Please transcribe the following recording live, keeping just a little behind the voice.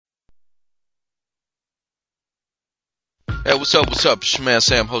Hey, what's up? It's your man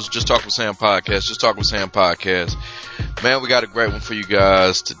Sam, host of Just Talk with Sam podcast. Just Talk with Sam podcast. Man, we got a great one for you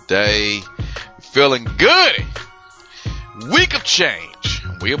guys today. Feeling good. Week of change.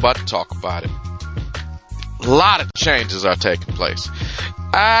 We're about to talk about it. A lot of changes are taking place.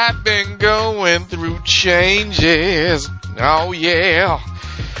 I've been going through changes. Oh yeah.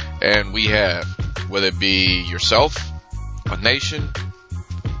 And we have, whether it be yourself, a nation,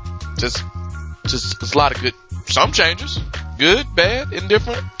 just a lot of good, some changes, good, bad,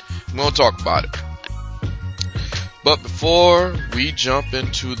 indifferent. We're going to talk about it. But before we jump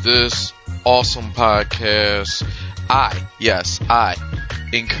into this awesome podcast, I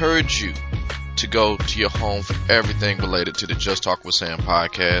encourage you to go to your home for everything related to the Just Talk with Sam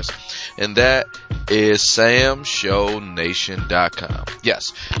podcast. And that is samshownation.com.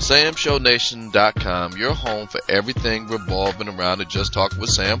 Yes, samshownation.com, your home for everything revolving around the Just Talk with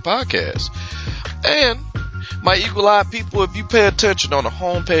Sam podcast. And my eagle-eyed people, if you pay attention on the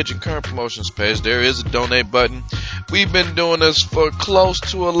homepage and current promotions page, there is a donate button. We've been doing this for close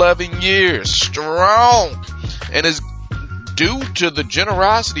to 11 years strong. And it's due to the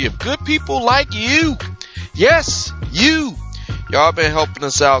generosity of good people like you. Yes, you. Y'all been helping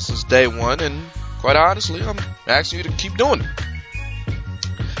us out since day one, and quite honestly, I'm asking you to keep doing it.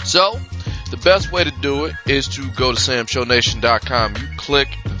 So, the best way to do it is to go to samshownation.com. You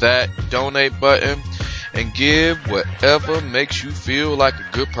click that donate button and give whatever makes you feel like a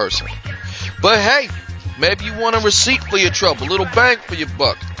good person. But hey, maybe you want a receipt for your trouble, a little bang for your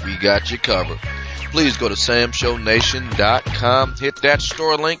buck. We got you covered. Please go to samshownation.com, hit that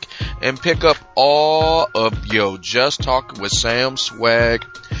store link, and pick up all of your Just Talking with Sam swag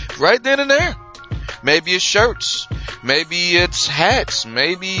right then and there. Maybe it's shirts, maybe it's hats,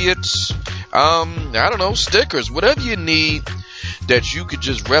 maybe it's, stickers, whatever you need that you could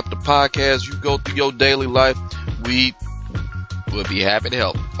just rep the podcast, you go through your daily life, we will be happy to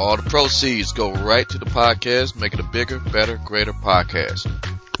help. All the proceeds go right to the podcast, make it a bigger, better, greater podcast.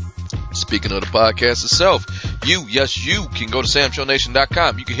 Speaking of the podcast itself, you can go to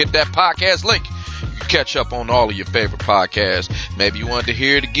samshownation.com. You can hit that podcast link. You can catch up on all of your favorite podcasts. Maybe you wanted to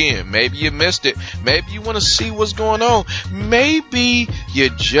hear it again. Maybe you missed it. Maybe you want to see what's going on. Maybe you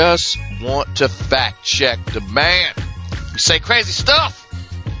just want to fact check the man. We say crazy stuff.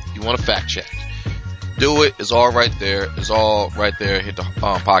 You want to fact check. Do it. It's all right there. It's all right there. Hit the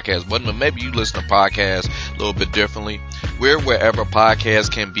podcast button. But maybe you listen to podcasts a little bit differently. We're wherever podcasts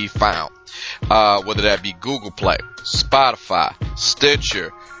can be found. Whether that be Google Play, Spotify,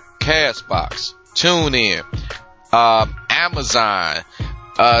 Stitcher, Castbox, TuneIn, Amazon.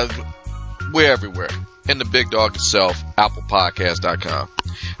 We're everywhere. And the big dog itself, ApplePodcast.com.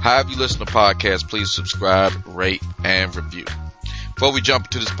 However you listen to podcasts, please subscribe, rate, and review. Before we jump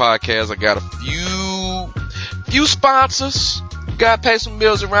into this podcast, I got a few sponsors. Got to pay some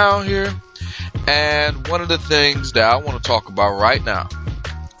bills around here. And one of the things that I want to talk about right now,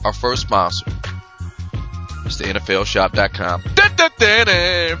 our first sponsor, is the NFLshop.com.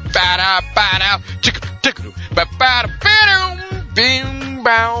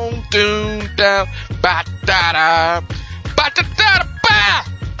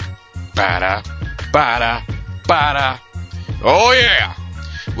 Oh yeah,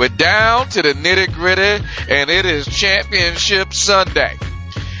 we're down to the nitty gritty, and it is Championship Sunday.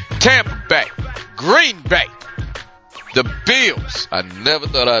 Tampa Bay, Green Bay, the Bills. I never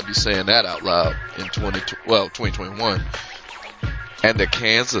thought I'd be saying that out loud in 2021. And the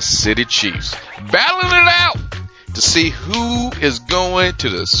Kansas City Chiefs battling it out to see who is going to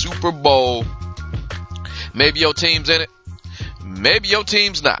the Super Bowl. Maybe your team's in it. Maybe your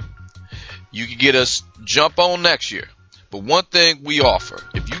team's not. You can get us jump on next year. But one thing we offer,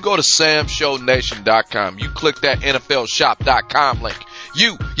 if you go to samshownation.com, you click that NFLshop.com link,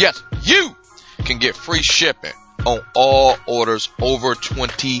 you can get free shipping on all orders over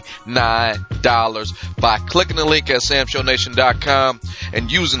 $29 by clicking the link at samshownation.com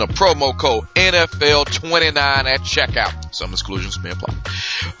and using the promo code NFL29 at checkout. Some exclusions may apply.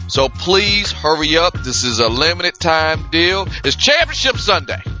 So please hurry up. This is a limited time deal. It's Championship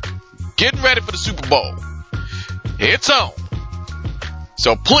Sunday. Getting ready for the Super Bowl. It's on.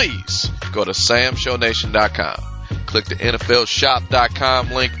 So please go to samshownation.com. Click the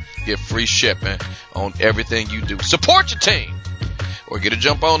NFLshop.com link. Get free shipping on everything you do. Support your team or get a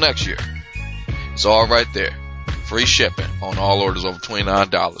jump on next year. It's all right there. Free shipping on all orders over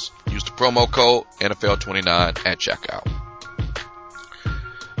 $29. Use the promo code NFL29 at checkout.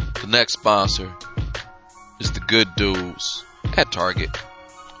 The next sponsor is the good dudes at Target.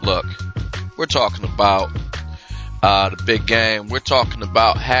 Look, we're talking about the big game. We're talking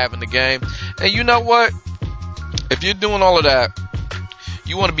about having the game. And you know what? if you're doing all of that,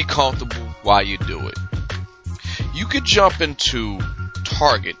 you want to be comfortable while you do it. You could jump into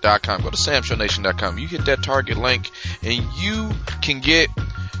Target.com. Go to SamShowNation.com. You hit that Target link and you can get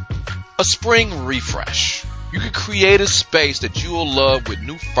a spring refresh. You can create a space that you will love with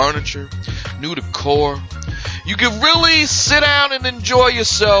new furniture, new decor. You can really sit down and enjoy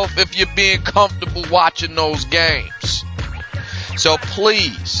yourself if you're being comfortable watching those games. So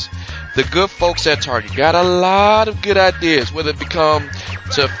please, the good folks at Target got a lot of good ideas, whether it become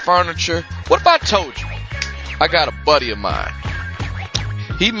to furniture. What if I told you I got a buddy of mine?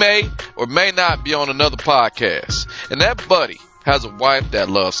 He may or may not be on another podcast. And that buddy has a wife that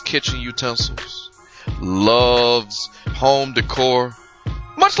loves kitchen utensils, loves home decor,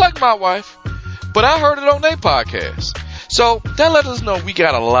 much like my wife. But I heard it on their podcast. So that let us know we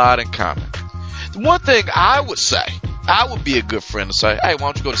got a lot in common. The one thing I would say, I would be a good friend to say, hey,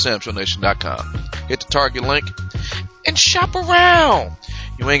 why don't you go to SamShowNation.com, hit the Target link, and shop around.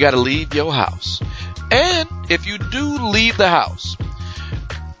 You ain't got to leave your house. And if you do leave the house,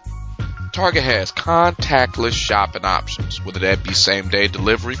 Target has contactless shopping options, whether that be same-day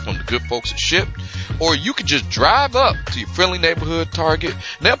delivery from the good folks at Shipt, or you can just drive up to your friendly neighborhood Target,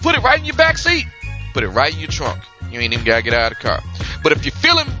 and they'll put it right in your back seat, put it right in your trunk. You ain't even got to get out of the car. But if you're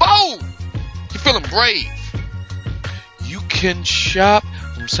feeling bold, you're feeling brave, you can shop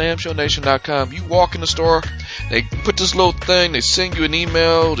from SamShowNation.com. You walk in the store, they put this little thing, they send you an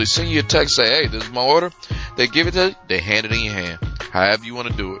email, they send you a text, say, hey, this is my order. They give it to you, they hand it in your hand. However you want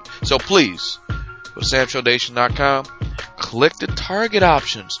to do it. So please, go to SamShowNation.com, click the Target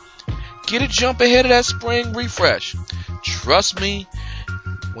options, get a jump ahead of that spring refresh. Trust me,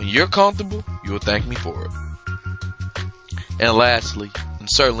 when you're comfortable, you'll thank me for it. And lastly, and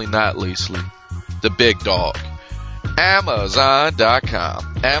certainly not leastly, the big dog,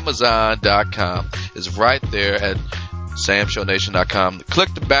 Amazon.com. Amazon.com is right there at SamShowNation.com.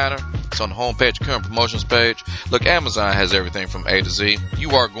 Click the banner. It's on the homepage, current promotions page. Look, Amazon has everything from A to Z.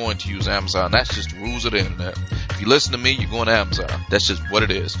 You are going to use Amazon. That's just the rules of the internet. If you listen to me, you're going to Amazon. That's just what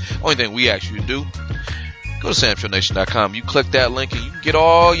it is. Only thing we ask you to do, go to SamShowNation.com. You click that link and you can get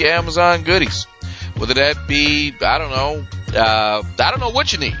all your Amazon goodies. Whether that be, I don't know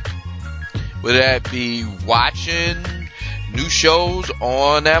what you need. Whether that be watching new shows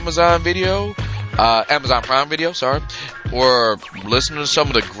on Amazon Video, Amazon Prime Video, or listening to some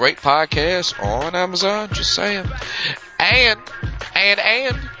of the great podcasts on Amazon, just saying. And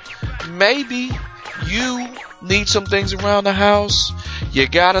maybe you need some things around the house. You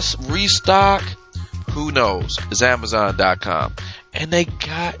gotta restock. Who knows? It's Amazon.com. And they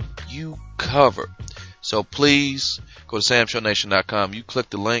got you covered. So please, go to SamShowNation.com. You click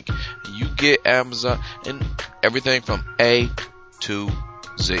the link, and you get Amazon and everything from A to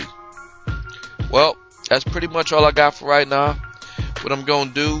Z. Well, that's pretty much all I got for right now. What I'm going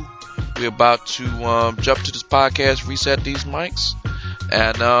to do, we're about to jump to this podcast, reset these mics,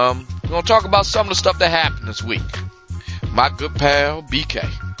 and we're going to talk about some of the stuff that happened this week. My good pal, BK,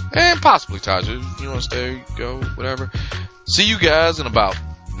 and possibly Taja. If you want to stay, go, whatever. See you guys in about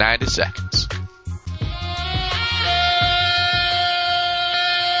 90 seconds.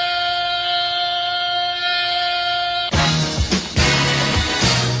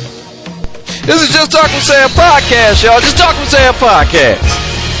 This is Just Talking with Sam Podcast, y'all. Just Talking with Sam Podcast.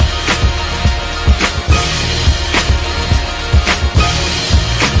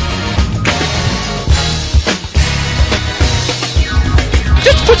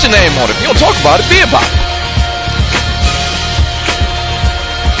 Just put your name on it. If you don't talk about it, be about it.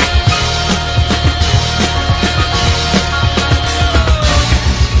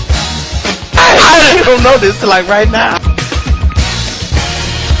 I don't know this till like right now.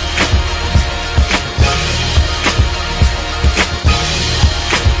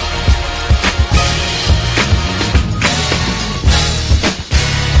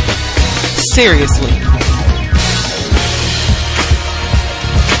 Seriously.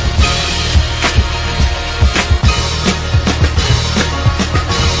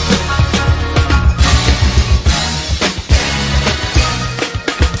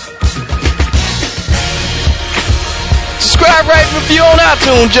 Subscribe, rate, and review on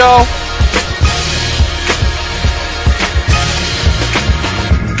iTunes, y'all.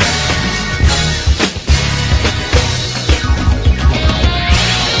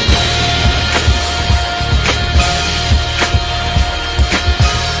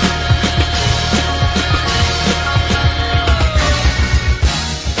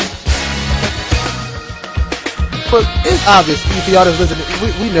 But it's obvious, if y'all just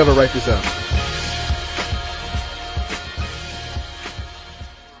listen, we never write this out.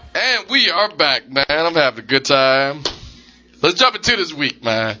 And And we are back, man. I'm having a good time. Let's jump into this week,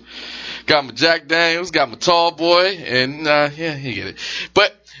 man. Got my Jack Daniels, got my tall boy, and yeah, you get it.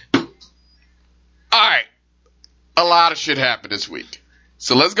 But, alright. A lot of shit happened this week.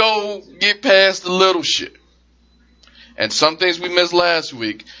 So let's go get past the little shit. And some things we missed last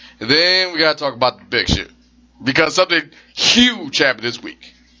week. And then we gotta talk about the big shit. Because something huge happened this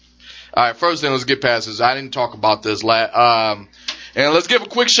week. Alright, first thing, let's get past this. I didn't talk about this and let's give a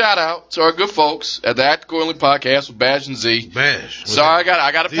quick shout out to our good folks at the Act Accordingly podcast with Bash and Z. Bash. Sorry,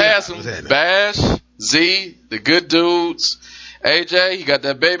 I gotta pass them. Bash, Z, the good dudes. AJ, he got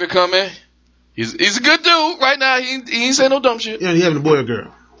that baby coming. He's a good dude right now. He ain't saying no dumb shit. Yeah, he having a boy or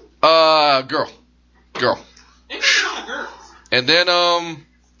girl? Girl. And then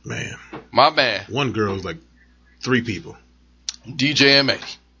man, my man, one girl is like 3 people. DJ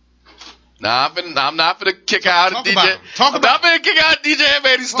M80. Nah, I'm not gonna kick out Talk DJ. about him. Talk about I'm not gonna kick out DJ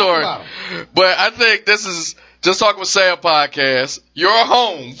M80's story. But I think this is Just Talking with Sam podcast. Your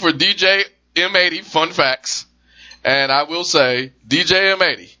home for DJ M80 fun facts. And I will say, DJ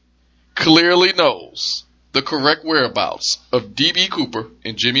M80 clearly knows the correct whereabouts of DB Cooper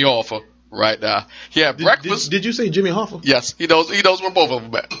and Jimmy Hoffa right now. He had breakfast. Did you say Jimmy Hoffa? Yes, he knows where both of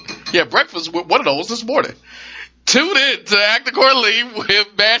them at. He had breakfast with one of those this morning. Tune in to Act Accordingly with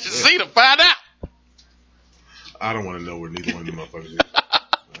Bash and Z to find out. I don't want to know where neither one of them motherfuckers is.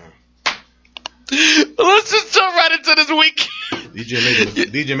 Let's just jump right into this week.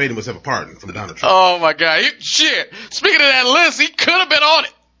 DJ Maiden must have a pardon from Donald Trump. Oh my God. Shit. Speaking of that list, he could have been on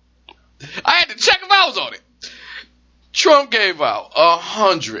it. I had to check if I was on it. Trump gave out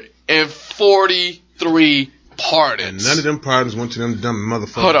 143 pardons. And none of them pardons went to them dumb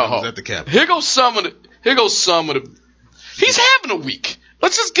motherfuckers Hold that on. was at the Capitol. Here goes some of the. He's having a week.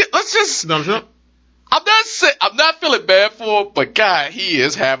 Let's just. Donald Trump? I'm not feeling bad for him, but God, he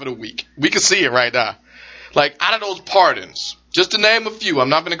is having a week. We can see it right now. Like, out of those pardons, just to name a few, I'm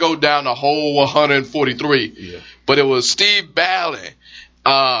not going to go down the whole 143. Yeah. But it was Steve Bannon,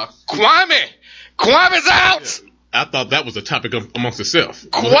 Kwame's out. Yeah. I thought that was a topic amongst itself.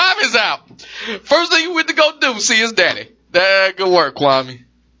 Kwame's out. First thing you went to go do, see his daddy. Good work, Kwame.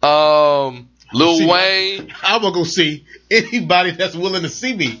 Lil Wayne. I will go see anybody that's willing to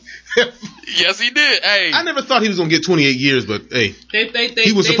see me. Yes, he did. Hey, I never thought he was going to get 28 years, but hey,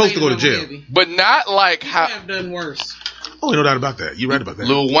 he was supposed to go to jail. Heavy. but not like how. They have done worse. Oh, no doubt about that. You're right about that.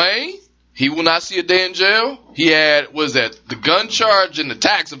 Lil Wayne, he will not see a day in jail. He had, the gun charge and the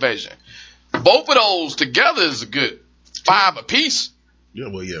tax evasion. Both of those together is a good 5 apiece. Yeah,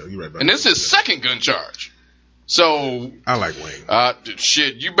 well, yeah, you're right about that. And this is his second gun charge. So, I like Wayne.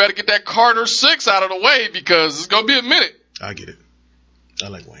 shit, you better get that Carter 6 out of the way because it's going to be a minute. I get it. I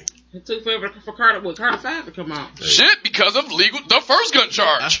like Wayne. It took forever for Carter 5 to come out. Shit, because of the first gun I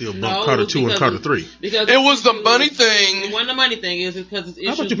charge. feel bump Carter 2 and Carter 3. Because It was the money It thing. wasn't the money thing. It's because it's How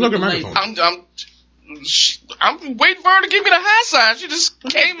issues about you with plug the her label. microphone? I'm waiting for her to give me the high sign. She just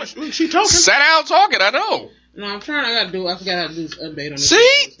came, She talking. sat down talking. I know. No, I forgot how to do this update on this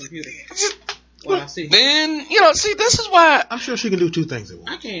See? computer. Just- Well, I see. Then, see, this is why. I'm sure she can do 2 things at once.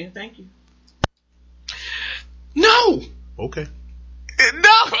 I can, thank you. No. Okay.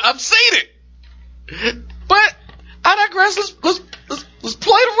 No, I've seen it. But I digress. Let's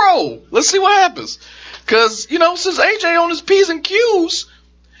play the role. Let's see what happens. Because, since AJ on his P's and Q's,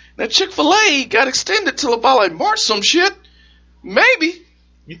 that Chick-fil-A got extended till about like March some shit. Maybe.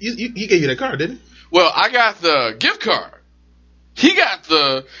 He gave you that card, didn't he? Well, I got the gift card. He got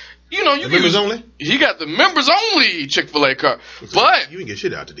the, you can Members use, only? He got the members only Chick-fil-A card. But You didn't get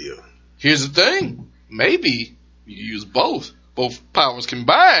shit out the deal. here's the thing. Maybe you can use both powers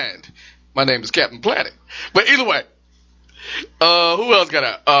combined. My name is Captain Planet. But either way, who else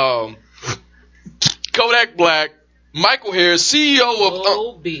got out? Kodak Black, Michael Harris,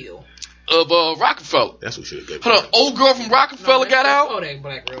 CEO Bill. of Rockefeller. That's what should have Hold on, old girl from Rockefeller got out. Kodak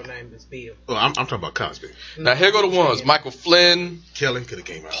Black real name is Bill. Oh, I'm talking about Cosby. Now here go the ones: Michael Flynn, Kelly could have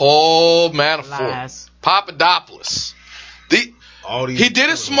came out. Paul Manafort, Lies. Papadopoulos. All these He did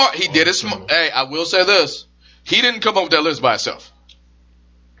it smart. He did it smart. Hey, I will say this: he didn't come up with that list by himself.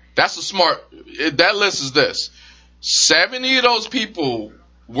 That's a smart. That list is this: 70 of those people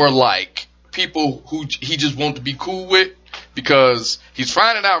were like people who he just wanted to be cool with because he's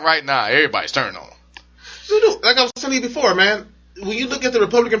finding out right now everybody's turning on him. Dude, like I was telling you before, man, when you look at the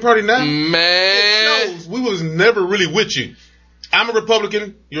Republican Party now, Man, it shows we was never really with you. I'm a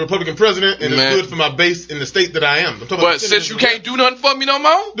Republican, you're a Republican president, and Man. it's good for my base in the state that I am. I'm talking about but since you can't do nothing for me no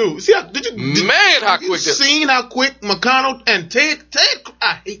more, dude, see how did you Man, how you quick this- seen how quick McConnell and Ted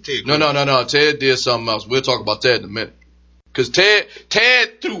I hate Ted. no. Ted did something else. We'll talk about Ted in a minute. Because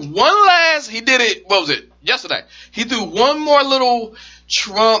Ted threw one last, he did it, what was it, yesterday. He threw one more little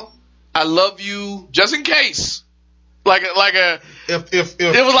Trump, I love you, just in case. Like a, If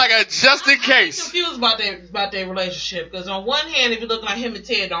it was like a just in case. I'm confused about their relationship because on one hand, if you look like him and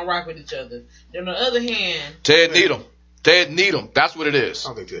Ted don't rock with each other, then on the other hand, Ted need him. Ted need him. That's what it is. I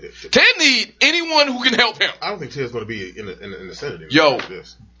don't think Ted is. Ted need anyone who can help him. I don't think Ted's going to be in the Senate. Yo, Like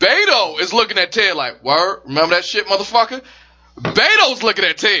this. Beto is looking at Ted like, word, remember that shit, motherfucker? Beto's looking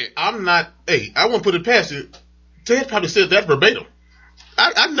at Ted. I'm not. Hey, I won't put it past you. Ted probably said that verbatim.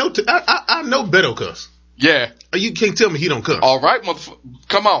 I know. I know Beto cuss. Yeah. You can't tell me he don't cuss. All right, motherfucker.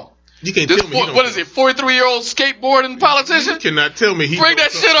 Come on. You can't This tell me he don't what cuss. is it, 43-year-old skateboarding politician? You cannot tell me he Bring don't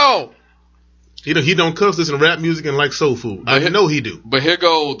that cuss. shit on. He don't cuss, listen to rap music and like soul food. I know he do. But here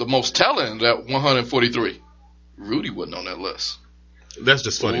go the most telling, that 143. Rudy wasn't on that list. That's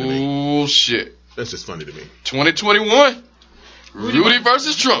just funny to me. Oh, shit. That's just funny to me. 2021. Rudy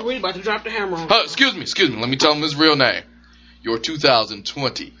versus Trump. we about to drop the hammer on. Excuse me. Let me tell him his real name. Your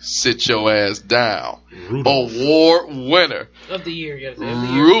 2020 Sit Your Ass Down Rudolph. Award winner, Of the year, yes. Of the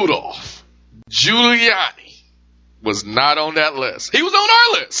year. Rudolph Giuliani, was not on that list. He was on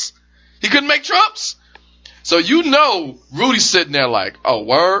our list. He couldn't make Trump's. So you know Rudy's sitting there like, oh,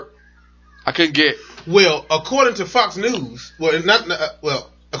 word? I couldn't get... Well, according to Fox News, according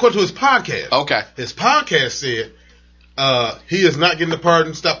to his podcast. Okay. His podcast said he is not getting a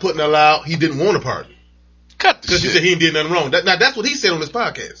pardon. Stop putting it out. He didn't want a pardon. Cut the Because he said shit. he did nothing wrong. Now, that's what he said on his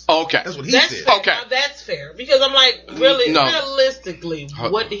podcast. Okay. That's what he That's said. fair. Okay. Now, that's fair because I'm like, really, No. realistically,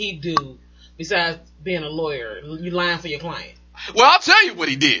 what did he do besides being a lawyer? You lying for your client? Well, I'll tell you what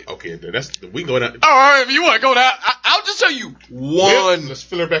he did. Okay, we can go down. All right, if you want to go down, I'll just tell you one. Let's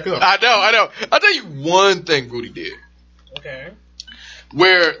fill her back up. I know. I'll tell you one thing Rudy did. Okay.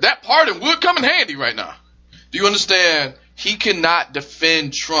 Where that pardon would come in handy right now. Do you understand? He cannot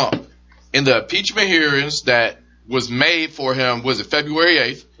defend Trump in the impeachment hearings that was made for him, was it February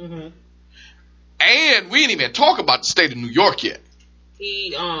 8th? Mm-hmm. And we didn't even talk about the state of New York yet.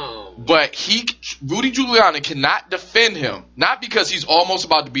 But Rudy Giuliani cannot defend him, not because he's almost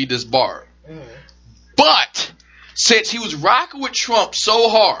about to be disbarred, but since he was rocking with Trump so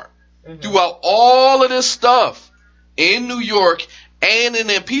hard throughout all of this stuff in New York and in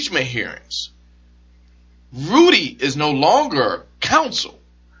the impeachment hearings, Rudy is no longer counsel.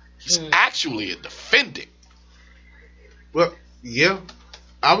 He's actually a defendant. Well, yeah.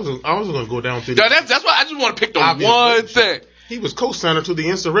 I was going to go down through. Now, that's why I just want to pick the Obvious one bullshit. thing. He was co-signer to the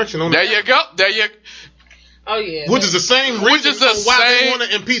insurrection on There you go. Oh yeah. which is the same reason why they want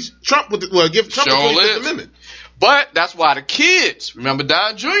to impeach Trump give Trump the 25th Amendment. But that's why the kids, remember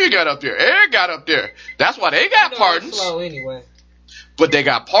Don Jr. got up there, Eric got up there. That's why they got pardons. Slow anyway. But they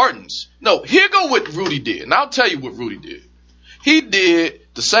got pardons. No, here go what Rudy did. And I'll tell you what Rudy did. He did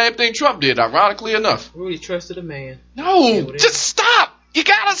the same thing Trump did, ironically enough. Rudy trusted a man. No, just stop. You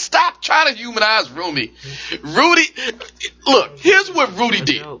gotta stop trying to humanize Rudy. Rudy, look, here's what Rudy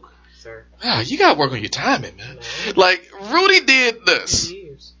did. Joke, sir. You gotta work on your timing, man. Like, Rudy did this.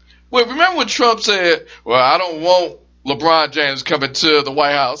 Years. Well, remember when Trump said, well, I don't want LeBron James coming to the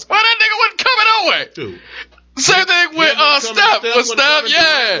White House. Well, that nigga wasn't coming away. Dude. Same thing with Steph. With Steph,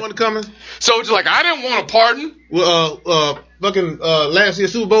 yeah. Wasn't coming. So it's like, I didn't want a pardon. Well, fucking last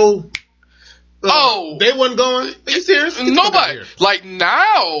year's Super Bowl. They wasn't going. Are you serious? Get the fuck out of Nobody. here. Like,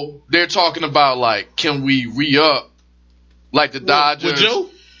 now they're talking about, like, can we re-up? Like the Dodgers. With Joe?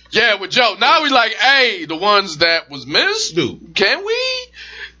 Yeah, with Joe. Now we like, hey, the ones that was missed, Dude. can we?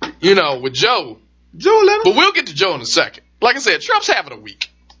 You know, with Joe. Joe let him. But we'll get to Joe in a second. Like I said, Trump's having a week.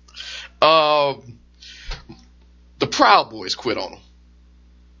 The Proud Boys quit on him.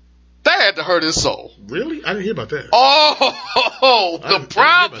 That had to hurt his soul. Really? I didn't hear about that. Oh, the I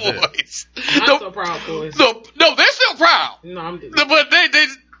Proud didn't hear about Boys. I'm so proud, boys. No, they're still proud. No, I'm. But they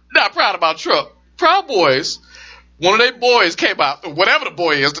not proud about Trump. Proud Boys, one of their boys came out, whatever the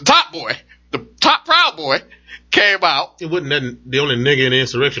boy is, the top boy, the top Proud Boy, came out. It wasn't that the only nigga in the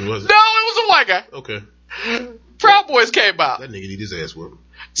insurrection, was it? No, it was a white guy. Okay. Proud Boys came out. That nigga need his ass whooped.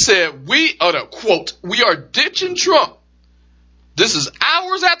 Said, quote, we are ditching Trump. This is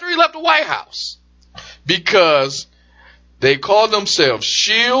hours after he left the White House. Because they call themselves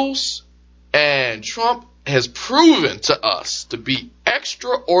shills, and Trump has proven to us to be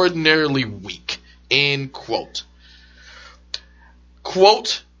extraordinarily weak, end quote.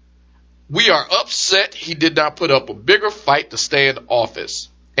 Quote, we are upset he did not put up a bigger fight to stay in office.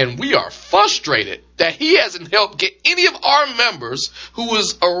 And we are frustrated that he hasn't helped get any of our members who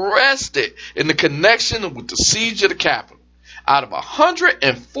was arrested in the connection with the siege of the Capitol out of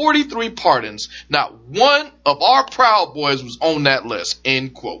 143 pardons, not one of our Proud Boys was on that list,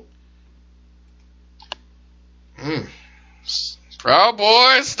 end quote. Proud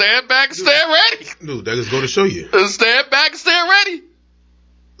Boys, stand back and stand ready. Dude, that just go to show you. Stand back and stand ready.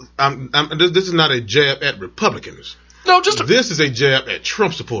 This is not a jab at Republicans. No, just this is a jab at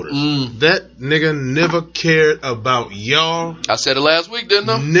Trump supporters. That nigga never cared about y'all. I said it last week, didn't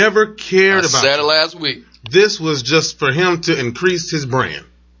I? Never cared about. I said it last week. This was just for him to increase his brand,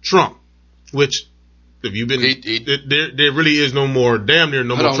 Trump. Which, if you've been, there really is no more, damn near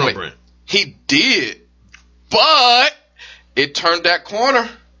no more Trump brand. He did, but it turned that corner.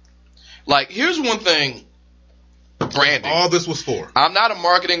 Like, here's one thing, branding. All this was for. I'm not a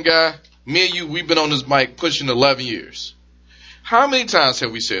marketing guy. Me and you, we've been on this mic pushing 11 years. How many times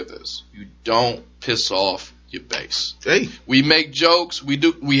have we said this? You don't piss off your base. Hey. We make jokes. We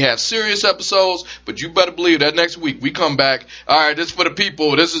have serious episodes, but you better believe that next week we come back. All right, this is for the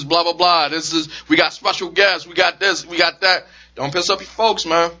people. This is blah, blah, blah. We got special guests. We got this. We got that. Don't piss off your folks,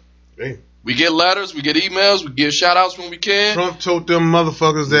 man. Hey. We get letters. We get emails. We get shout outs when we can. Trump told them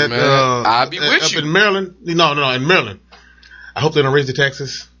motherfuckers that, I'll be with up you. in Maryland. No, in Maryland. I hope they don't raise the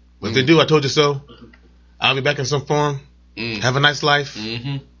taxes. But if they do, I told you so. I'll be back in some form. Have a nice life.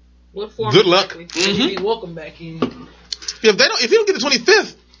 What form? Good luck. Be welcome back in. If he don't get the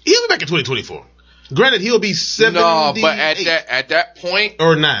 25th, he'll be back in 2024. Granted, he'll be 78. No, but at that point,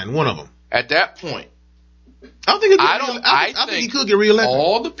 or 9, one of them. At that point, I think he could get reelected.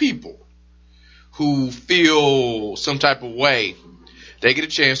 All the people who feel some type of way, they get a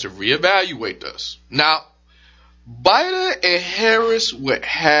chance to reevaluate this. Now, Biden and Harris would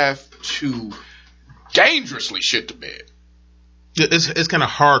have to dangerously shit the bed. It's kind of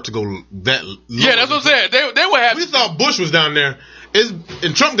hard to go that low. Yeah, that's what I'm saying. They would have. We thought Bush was down there,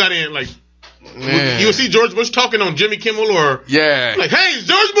 and Trump got in. Like, you would see George Bush talking on Jimmy Kimmel or like, "Hey, it's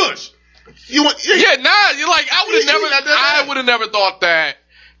George Bush." You're like, I would have never thought that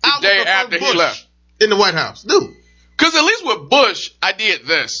the day after he left in the White House, dude. Because at least with Bush, I did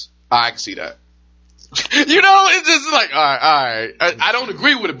this. I can see that. You know, it's just like, all right. I don't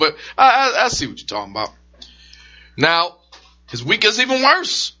agree with it, but I see what you're talking about. Now, his week is even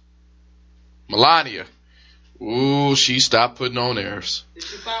worse. Melania. Ooh, she stopped putting on airs. Did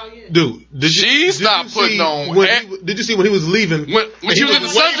she file yet? Dude, did you see did you see when he was leaving? When she was in the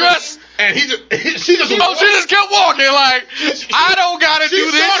sundress? And she just kept walking like, I don't gotta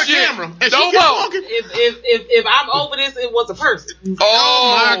do this shit. Camera, and no more. If I'm over this, it was a person.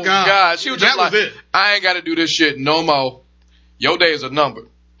 Oh my God. She was just that was like, it. I ain't gotta do this shit no more. Your days are numbered.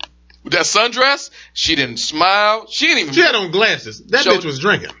 With that sundress, she didn't smile. She had on glasses. That bitch was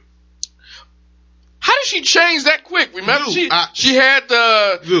drinking. How did she change that quick? Remember, she had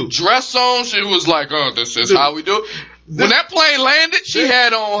the dress on. She was like, oh, this is how we do it. When that plane landed, she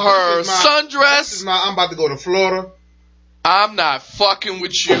had on her sundress. I'm about to go to Florida. I'm not fucking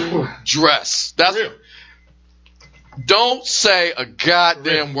with you dress. That's real. Don't say a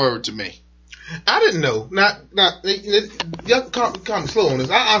goddamn word to me. I didn't know. You call me slow on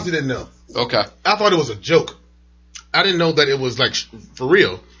this. I honestly didn't know. Okay. I thought it was a joke. I didn't know that it was like for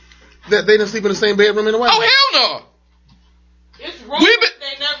real. That they didn't sleep in the same bedroom in the White House. Oh, hell no. It's rumored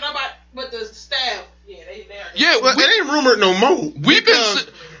they never nobody but the staff. Yeah, well, it ain't rumored no more.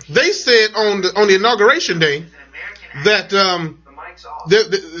 They said on the inauguration day that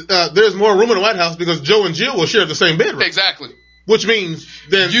there's more room in the White House because Joe and Jill will share the same bedroom. Exactly. Which means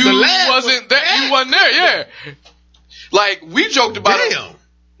then you wasn't there. Yeah. Like we joked about it,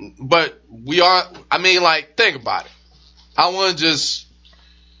 but we are. I mean, like think about it. I want to just.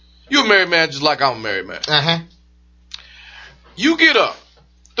 You're a married man just like I'm a married man. Uh-huh. You get up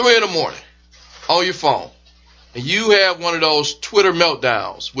 3 a.m. on your phone, and you have one of those Twitter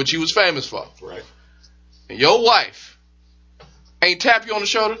meltdowns, which he was famous for. Right. And your wife ain't tap you on the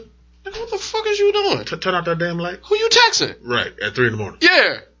shoulder. Like, what the fuck is you doing? Turn out that damn light. Who you texting? Right, at 3 a.m.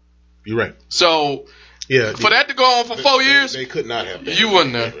 Yeah. You're right. So, for that to go on for 4 years, they could not have. You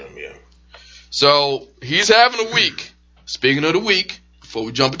wasn't there. Yeah. So he's having a week. Speaking of the week. Before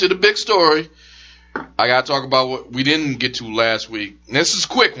we jump into the big story, I got to talk about what we didn't get to last week. And this is a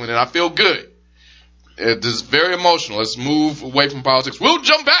quick one, and I feel good. This is very emotional. Let's move away from politics. We'll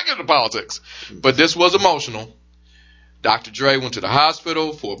jump back into politics. But this was emotional. Dr. Dre went to the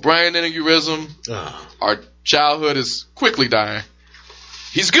hospital for a brain aneurysm. Our childhood is quickly dying.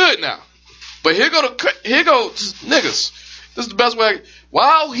 He's good now. But here go niggas. This is the best way.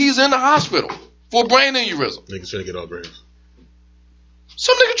 While he's in the hospital for a brain aneurysm. Niggas trying to get all graves.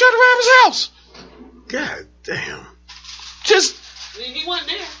 Some nigga tried to rob his house. God damn. Just. He wasn't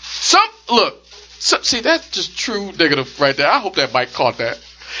there. Look, So, see, that's just true negative right there. I hope that Mike caught that.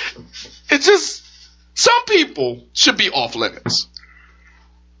 It's just, some people should be off limits.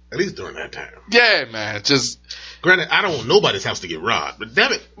 At least during that time. Yeah, man. Just. Granted, I don't want nobody's house to get robbed, but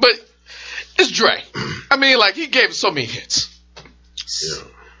damn it. But it's Dre. I mean, like, he gave us so many hits. Yeah.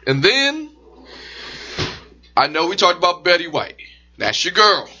 And then, I know we talked about Betty White. That's your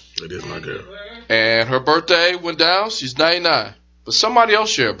girl. It is my girl. And her birthday went down. She's 99. But somebody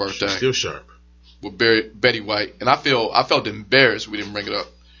else shared a birthday. She's still sharp. With Betty White. And I felt embarrassed we didn't bring it up.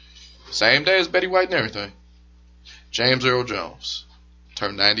 Same day as Betty White and everything. James Earl Jones.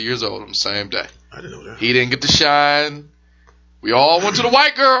 Turned 90 years old on the same day. I didn't know that. He didn't get to shine. We all went to the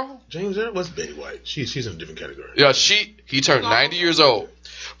white girl. James Earl? What's Betty White? She's in a different category. Yeah, he turned 90 years old.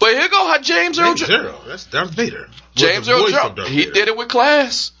 But here go how James Earl Jones. That's Darth Vader. James Earl Jones. He did it with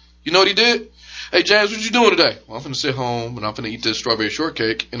class. You know what he did? Hey, James, what you doing today? Well, I'm finna sit home and I'm finna eat this strawberry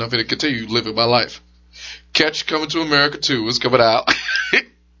shortcake and I'm finna continue living my life. Catch Coming to America 2 is coming out.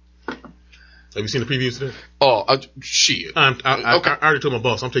 Have you seen the previews today? Oh, shit. I already told my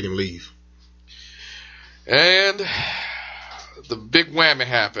boss I'm taking leave. And the big whammy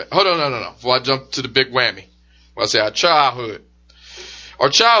happened. Hold on, no. Before I jump to the big whammy. I say our childhood. Our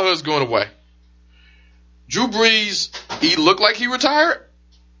childhood's going away. Drew Brees, he looked like he retired.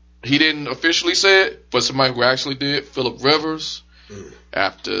 He didn't officially say it, but somebody who actually did, Phillip Rivers,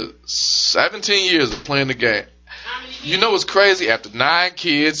 after 17 years of playing the game. You know what's crazy? After 9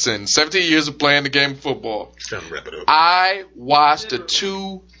 kids and 17 years of playing the game of football, it's time to wrap it up. I watched the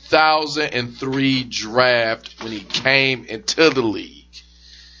 2003 draft when he came into the league.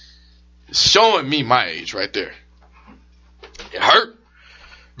 Showing me my age right there. It hurt.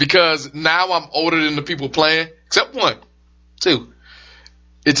 Because now I'm older than the people playing, except 1, 2.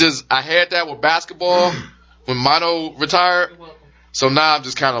 It's just, I had that with basketball when Mono retired. So now I'm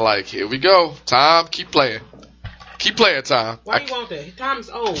just kind of like, here we go. Tom, keep playing. Keep playing, Tom. Why do you want that?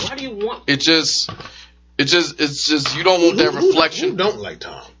 Tom's old. Why do you want it? It's just, you don't want that reflection. Who don't like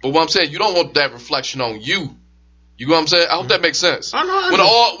Tom? But what I'm saying, you don't want that reflection on you. You know what I'm saying? I hope that makes sense. I know.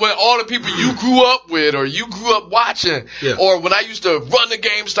 When all the people you grew up with or you grew up watching, or when I used to run the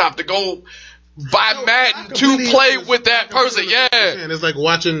GameStop to go buy Madden to play with that person, yeah. And it's like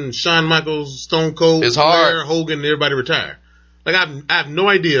watching Shawn Michaels, Stone Cold, Flair, Hogan, and everybody retire. Like I have no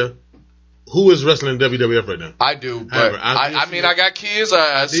idea who is wrestling WWF right now. I do, but I mean, I got kids.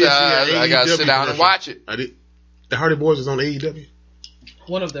 I got to sit down and watch it. The Hardy Boys is on AEW.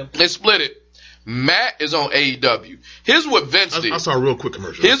 One of them. They split it. Matt is on AEW. Here's what Vince did. I saw a real quick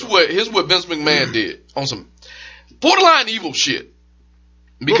commercial. Here's what Vince McMahon did on some borderline evil shit.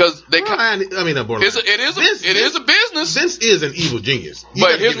 Because borderline. It is a business. Vince is an evil genius.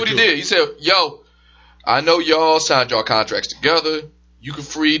 But here's what he did. He said, "Yo, I know y'all signed y'all contracts together. You can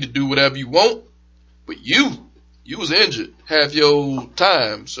free to do whatever you want, but you was injured half your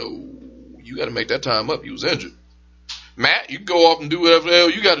time, so you got to make that time up. You was injured. Matt, you can go off and do whatever the hell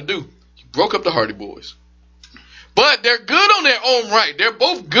you got to do." Broke up the Hardy Boys. But they're good on their own right. They're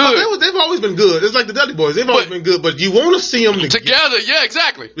both good. They've always been good. It's like the Dudley Boys. They've always been good, but you want to see them together. Yeah,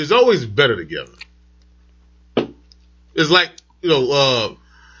 exactly. It's always better together. It's like,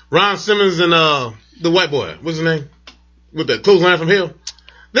 Ron Simmons and the white boy. What's his name? With that clothesline from hell.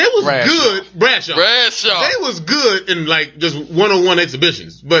 They was good. Bradshaw. They was good in like just one-on-one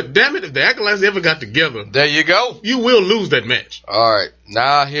exhibitions. But damn it, if the Acolytes ever got together, there you go. You will lose that match. All right.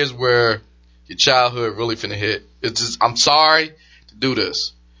 Now here's where your childhood really finna hit. It's just, I'm sorry to do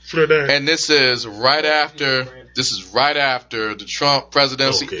this. And this is right after the Trump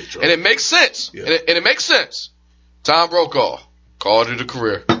presidency. Okay, Trump. And it makes sense. Yeah. And it makes sense. Tom Brokaw called it a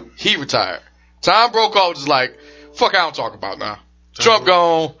career. He retired. Tom Brokaw was just like, fuck, I don't talk about now. Trump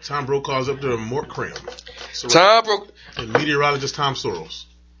gone. Tom Brokaw's up there, Mort Cram. And meteorologist Tom Soros.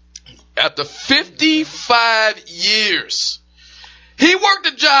 After 55 years. He worked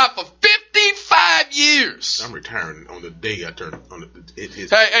the job for 55 years. I'm retiring on the day I turn on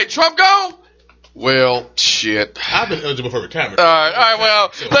Hey, Trump gone? Well, shit. I've been eligible for retirement. All right.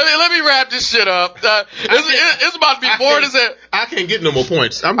 Well, let me wrap this shit up. It's about to be bored as hell. I can't get no more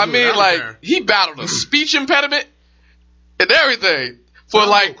points. He battled a speech impediment and everything for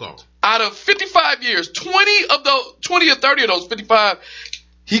out of 55 years, 20 or 30 of those 55,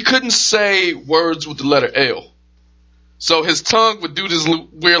 he couldn't say words with the letter L. So his tongue would do this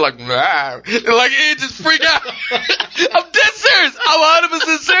weird, like it just freak out. I'm dead serious. I'm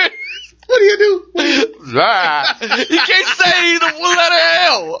 100% serious. What do you do? He can't say the letter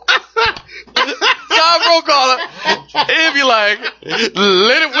L. Tom Brokaw, he'd be like,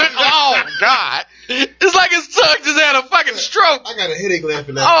 let it went. Oh God! It's like his tongue just had a fight. like a stroke. I got a headache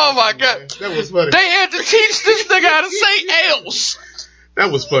laughing at Oh my God. Man. That was funny. They had to teach this nigga how to say L's.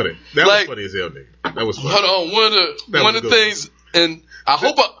 That was funny. That was funny as hell, nigga. That was funny. Hold on, one of the things, and I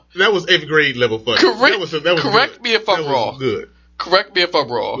hope that was 8th grade level funny. Correct me if I'm wrong. Good. Correct me if I'm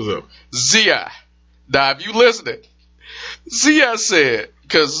wrong. What's up? Zia. Now, if you listening, Zia said,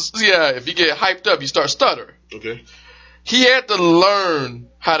 because Zia, if you get hyped up, you start stuttering. Okay. He had to learn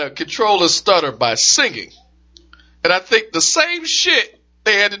how to control his stutter by singing. And I think the same shit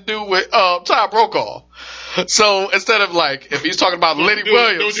they had to do with Tom Brokaw. So instead of like, if he's talking about Lenny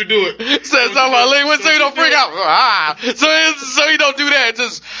Williams. Don't you do it. Instead of talking about Lenny Williams, so you don't freak out. So you don't do that.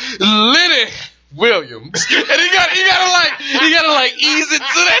 Just Lenny Williams. And he gotta like ease into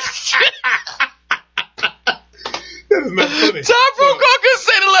that shit. That is not funny. Tom Brokaw could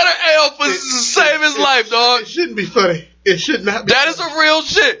say the letter L to save his life, dog. It shouldn't be funny. It should not be. That is a real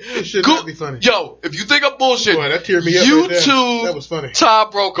shit. It should not be funny. Yo, if you think I'm bullshit, boy, that teared me up YouTube, right there. That was funny. Tom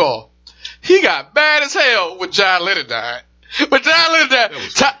Brokaw. He got mad as hell when John Lennon died. But John Lennon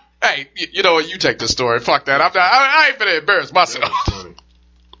died. Hey, you know what? You take this story. Fuck that. I ain't finna embarrass myself.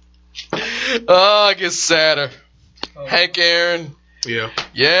 Oh, it gets sadder. Hank Aaron. Yeah.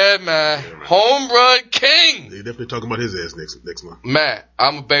 Yeah, man. Home run king. They definitely talking about his ass next month. Man,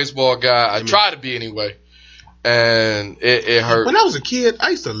 I'm a baseball guy. I try to be anyway. And it hurt. When I was a kid, I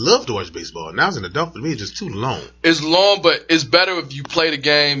used to love to watch baseball. Now as an adult, for me, it's just too long. It's long, but it's better if you play the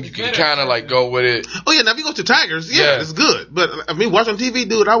game. You can kind of like go with it. Oh yeah, now if you go to Tigers, it's good. But I mean, watching TV,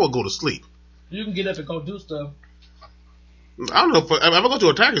 dude, I would go to sleep. You can get up and go do stuff. I don't know if I go to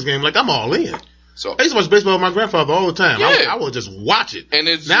a Tigers game, like I'm all in. So I used to watch baseball with my grandfather all the time. Yeah. I would just watch it. And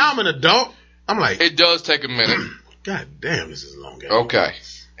now I'm an adult. I'm like, it does take a minute. God damn, this is a long game. Okay,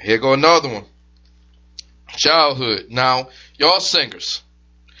 here go another one. Childhood. Now, y'all singers.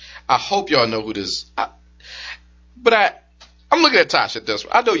 I hope y'all know who this. I'm looking at Tasha at this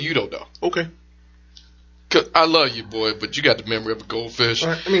one. I know you don't know. Okay. 'Cause I love you, boy, but you got the memory of a goldfish.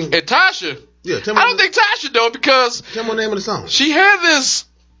 Right, I mean, and Tasha. Yeah, tell me. I don't think Tasha know because. Tell me the name of the song. She had this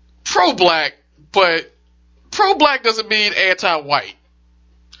pro-black, but pro-black doesn't mean anti-white.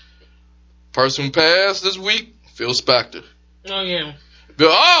 Person who passed this week, Phil Spector. Oh yeah.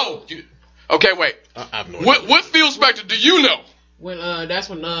 Okay, wait. I've no idea. What Phil Spector do you know? When that's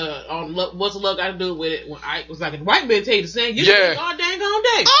when on What's the Love Got to Do with it? When I was like, the white man tell you to sing, you sing all dang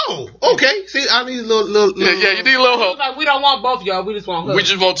day. Oh, okay. See, I need a little. Yeah, you need a little hope. Like, we don't want both of y'all. We just want her. We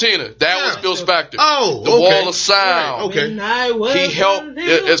just want Tina. That was Phil Spector. Oh, the Wall of Sound. Right, okay. He helped.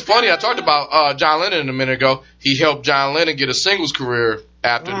 It's funny. I talked about John Lennon a minute ago. He helped John Lennon get a singles career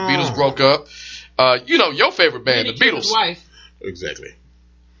after the Beatles broke up. You know your favorite band, the Beatles. His wife. Exactly.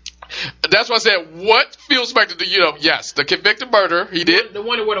 That's why I said, what Phil Spector do you know? Yes, the convicted murderer, he did. The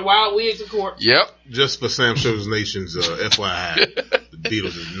one that wore the wild wigs in court. Yep. Just for Sam Shows Nation's FYI, the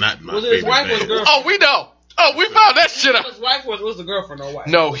Beatles is not my favorite his wife band. Was girlfriend? Oh, we know. Oh, we found that shit out. His wife was the girlfriend or wife?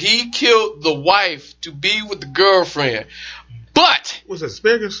 No, he killed the wife to be with the girlfriend. But what's that,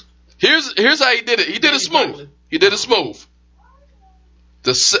 asparagus? Here's how he did it. He did it smooth. He did it smooth.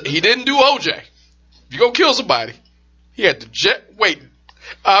 He didn't do OJ. If you gonna kill somebody, he had to wait.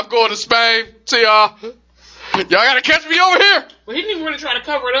 I'm going to Spain. See y'all. Y'all gotta catch me over here. But he didn't even really try to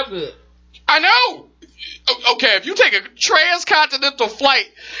cover it up good. I know. Okay, if you take a transcontinental flight,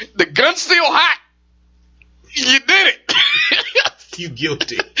 the gun's still hot. You did it. You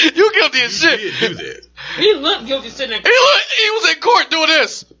guilty. You guilty as shit. You did do that. He looked guilty sitting there. He was in court doing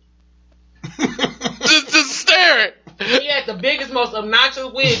this. just staring. He had the biggest, most obnoxious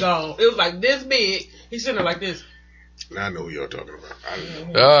wig on. It was like this big. He's sitting there like this. Now I know who you're talking about. I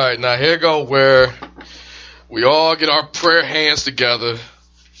don't know. All right, now here go where we all get our prayer hands together,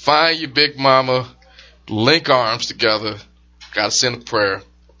 find your big mama, link arms together. Gotta send a prayer.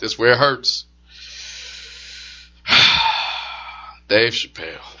 This where it hurts. Dave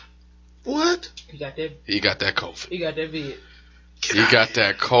Chappelle. What? He got that COVID. He got that vid. He got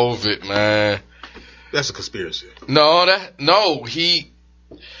that COVID, man. That's a conspiracy. No,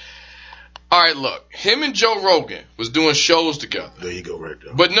 all right, look. Him and Joe Rogan was doing shows together. There you go, right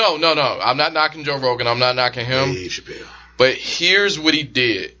there. But no. I'm not knocking Joe Rogan. I'm not knocking him. Dave Chappelle. But here's what he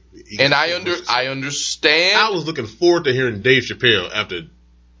did. And I understand. I was looking forward to hearing Dave Chappelle after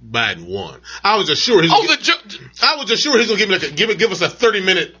Biden won. I was just sure he's gonna give us a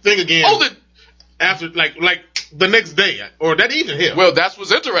 30-minute thing again. After like the next day or that evening here. Well, that's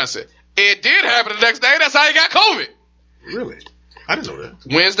what's interesting. It did happen the next day. That's how he got COVID. Really? I didn't know that.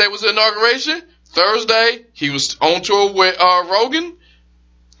 Wednesday was the inauguration. Thursday, he was on tour with Rogan.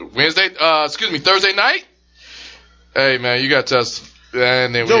 Thursday night. Hey, man, you got to test.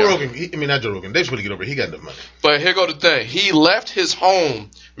 And then Joe Rogan, not Joe Rogan. They should get over it. He got enough money. But here go the thing. He left his home.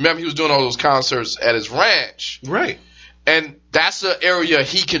 Remember, he was doing all those concerts at his ranch. Right. And that's the area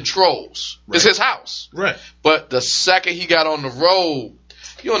he controls. Right. It's his house. Right. But the second he got on the road,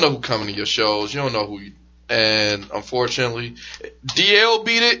 you don't know who coming to your shows. You don't know who you... And unfortunately, DL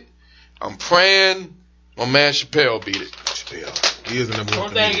beat it. I'm praying my man Chappelle beat it. Chappelle. He is the number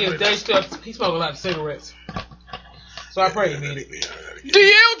one. One thing is, he smoked a lot of cigarettes. So I pray he beat it.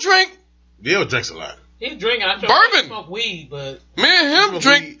 DL drinks a lot. He's drinking. I bourbon. He smoke weed, but me and him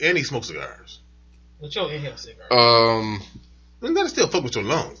drink, and he smokes cigars. But you inhale cigars. You gotta still fuck with your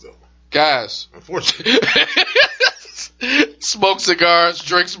lungs, though. Guys, unfortunately, smoke cigars,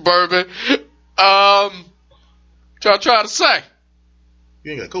 drinks bourbon. Y'all trying to say?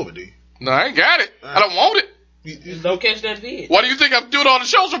 You ain't got COVID, do you? No, I ain't got it. I don't want it. Don't catch that vid. Why do you think I'm doing all the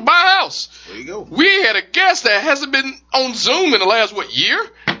shows from my house? There you go. We had a guest that hasn't been on Zoom in the last, year?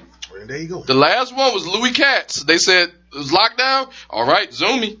 Well, there you go. The last one was Louis Katz. They said it was lockdown. All right,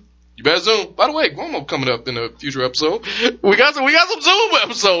 Zoom me. You better Zoom. By the way, Guomo coming up in a future episode. We got some Zoom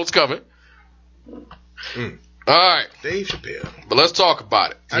episodes coming. All right. Dave Chappelle. But let's talk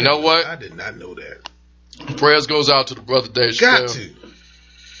about it. You know what? I did not know that. Prayers goes out to the brother Dave Chappelle. Got to.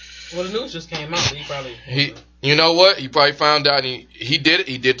 Well, the news just came out. You know what? He probably found out. He did it.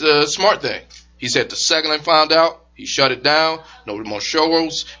 He did the smart thing. He said the second I found out, he shut it down. No more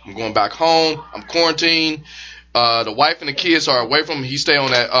shows. I'm going back home. I'm quarantined. The wife and the kids are away from him. He stay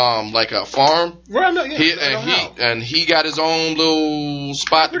on that like a farm. Right. No, yeah, he got his own little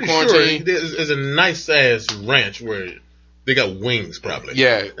spot to quarantine. Sure there's a nice ass ranch where they got wings, probably.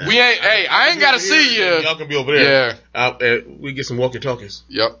 Yeah, we ain't. Hey, I ain't gotta see you. Y'all can be over there. Yeah, we get some walkie talkies.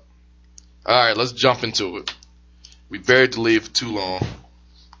 Yep. All right, let's jump into it. We buried the lead for too long.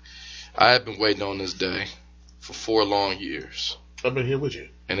 I have been waiting on this day for 4 long years. I've been here with you.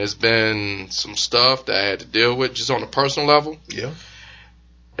 And there's been some stuff that I had to deal with just on a personal level. Yeah.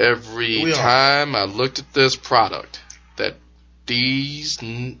 Every time I looked at this product that these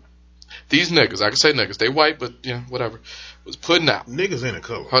niggas, I can say niggas, they white, but yeah, whatever, was putting out. Niggas ain't a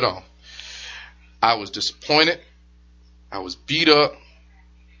color. Hold on. I was disappointed. I was beat up.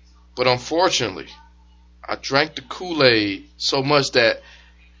 But unfortunately, I drank the Kool-Aid so much that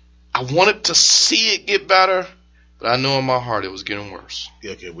I wanted to see it get better, but I knew in my heart it was getting worse.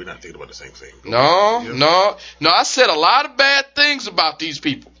 Yeah, okay, we're not thinking about the same thing. No. I said a lot of bad things about these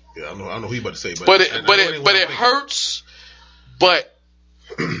people. Yeah, I know who you about to say, but it hurts. But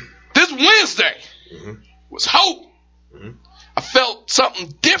this Wednesday was hope. Mm-hmm. I felt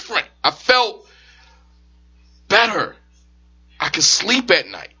something different. I felt better. I could sleep at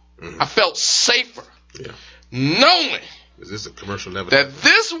night. Mm-hmm. I felt safer. Yeah. Knowing is this a commercial never that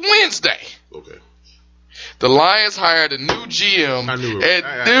this Wednesday the Lions hired a new GM and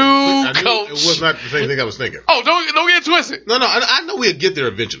new coach. It was not the same thing I was thinking. Oh, don't get twisted. No, I know we'll get there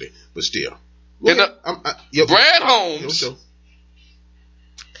eventually, but still. Brad Holmes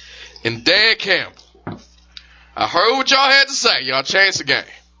and Dan Campbell. I heard what y'all had to say. Y'all changed the game.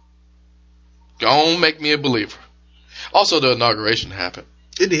 Go on, make me a believer. Also, the inauguration happened.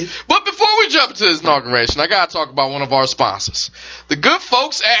 It did. But before we jump into this inauguration, I got to talk about one of our sponsors. The good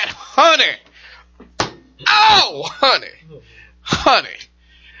folks at Honey. Oh, Honey.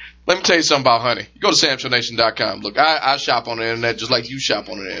 Let me tell you something about Honey. You go to SamShowNation.com. Look, I shop on the internet just like you shop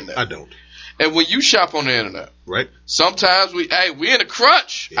on the internet. I don't. And when you shop on the internet, right? Sometimes we in a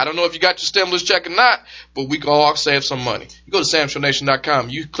crunch. Yeah. I don't know if you got your stimulus check or not, but we can all save some money. You go to SamShowNation.com.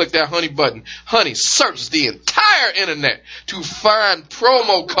 You click that Honey button. Honey searches the entire internet to find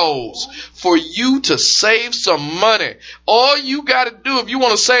promo codes for you to save some money. All you got to do if you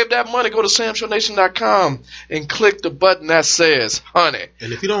want to save that money, go to SamShowNation.com and click the button that says Honey.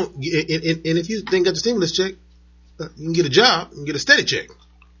 And if you don't, and if you didn't get the stimulus check, you can get a job and get a steady check.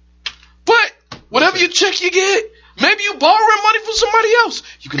 But whatever your check you get, maybe you borrowing money from somebody else.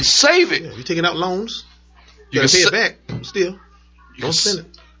 You can save it. Yeah, you're taking out loans. You can pay it back. Still, don't spend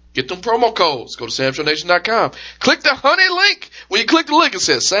it. Get them promo codes. Go to SamShowNation.com. Click the Honey link. When you click the link, it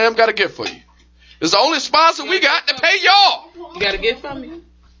says Sam got a gift for you. It's the only sponsor we got to pay y'all. You got a gift for me?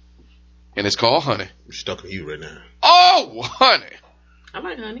 And it's called Honey. I'm stuck with you right now. Oh, Honey. I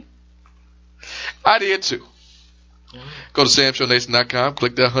like honey. I did too. Go to SamShowNation.com,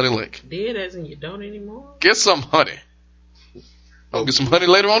 click that Honey link. Did as in you don't anymore? Get some honey. I'll get some honey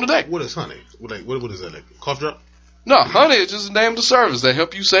later on today. What is honey? What is that, like cough drop? No, Honey is just the name of the service that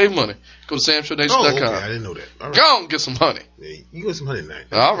help you save money. Go to SamShowNation.com. Oh, okay. I didn't know that. All right. Go on, get some honey. Yeah, you get some honey tonight.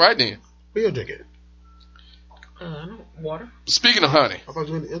 All right, then. Where you drink it? Water. Speaking of honey. I was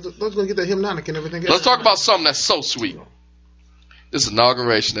going to get that hypnotic and everything else. Let's talk about something that's so sweet. this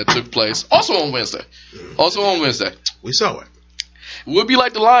inauguration that took place also on Wednesday. We saw it. It would be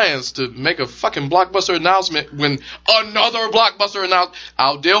like the Lions to make a fucking blockbuster announcement when another blockbuster announcement.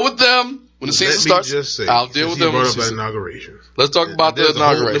 I'll deal with them when the season starts. Just say, I'll deal with them. Brought up about inauguration. Let's talk about the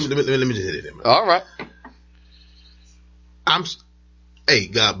inauguration. Let me just hit it. All right. Hey,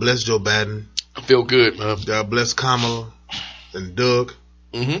 God bless Joe Biden. I feel good, man. God bless Kamala and Doug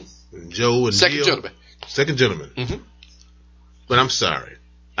and Joe and Second Jill. gentleman. Mm-hmm. But I'm sorry.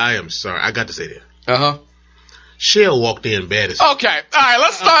 I am sorry. I got to say that. Uh-huh. Shell walked in bad as hell. Okay. All right,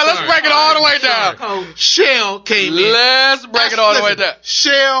 let's start. Let's break it all the way down. Shell came in. Let's break it all the way down.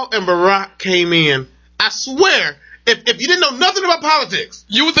 Shell and Barack came in. I swear, if you didn't know nothing about politics,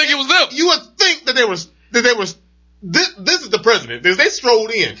 you would think it was them. You would think that they was this is the president. They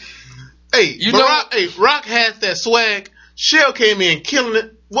strolled in. Hey, Rock has that swag. Shell came in killing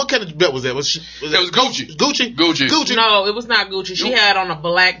it. What kind of belt was that? It was Gucci. Gucci. No, it was not Gucci. She had on a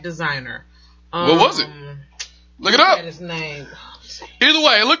black designer. What was it? Look it up. His name. Either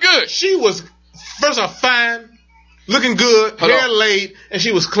way, it looked good. She was, first off, fine, looking good, hair laid, and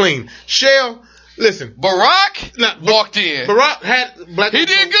she was clean. Shell, listen. Barack walked in. Barack had black. He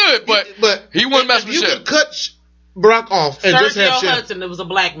did good, but he wouldn't mess with Shell. You could cut Barack off and just have Shell. Hudson, it was a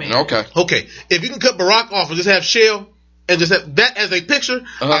black man. Okay. If you can cut Barack off and just have Shell and just have that as a picture,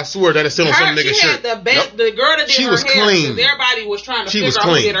 I swear that is still on some nigga shirt. The girl that did she her was hair, clean. Everybody was trying to figure out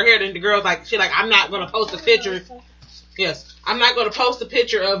who did her hair. Then the girl's like, I'm not going to post a picture. Yes, I'm not going to post a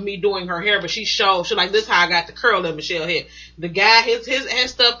picture of me doing her hair, but she like, this is how I got the curl in Michelle's hair. The guy,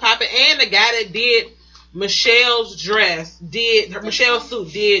 his stuff popping, and the guy that did Michelle's Michelle's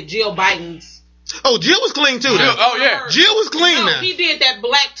suit did Jill Biden's. Oh, Jill was clean too. Jill was clean. No, now he did that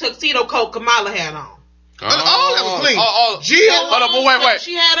black tuxedo coat Kamala had on. All that was clean. Jill. Hold up, wait.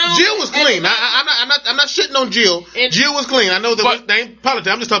 She had on. Jill was clean. I'm not shitting on Jill. Jill was clean. I know they ain't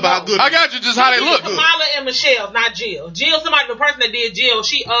politics. I'm just talking about how good. I got you. Just how they look. Kamala and Michelle, not Jill. Jill, the person that did Jill,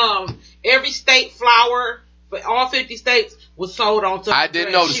 she every state flower for all 50 states was sold on. I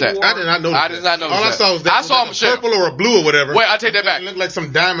didn't notice that. I did not notice that. All I saw was that. I saw Michelle. Purple or a blue or whatever. Wait, I take that back. It looked like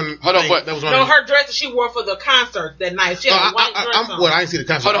some diamond. Hold on, what? Her dress that she wore for the concert that night. She had a white dress on. I didn't see the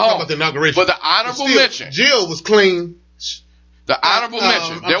concert. I'm talking about the inauguration. But the honorable mention. Jill was clean. The honorable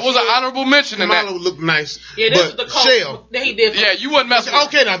mention. There was an honorable mention in that. Kamala looked nice. Yeah, this is the coat that he did. Yeah, you wasn't messing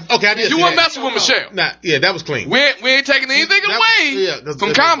with I did. You wasn't messing with Michelle. Nah, yeah, that was clean. We ain't taking anything away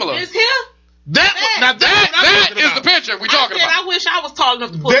from Kamala. It's him? That is the picture we talking about. I wish I was tall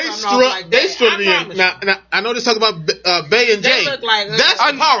enough to pull something off like that. They struck me in. Now, I know they're talking about Bay and Jay. That's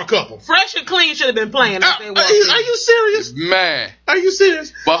a power couple. Fresh and Clean should have been playing. Are you serious? Man. Are you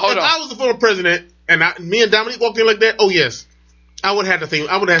serious? But hold on. If I was the former president and me and Dominique walked in like that, oh yes. I would have the theme.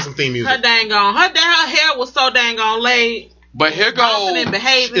 I would have some theme music. Her hair was so dang on laid. But here goes.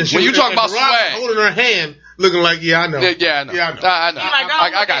 When you talk about swag. Holding her hand, looking like, I know. Yeah, I know. I know.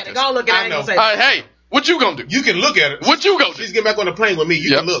 I got this. Go look at it. I ain't gonna say hey, what you gonna do? You can look at it. What you gonna do? She's getting back on the plane with me. You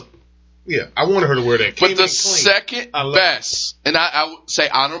can look. Yeah, I wanted her to wear that. But the second best, and I would say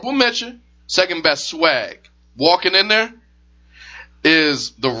honorable mention, second best swag, walking in there,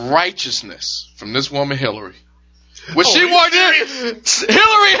 is the righteousness from this woman, Hillary. When she walked in,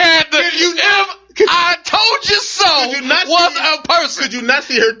 Hillary had the I told you so was a person. Could you not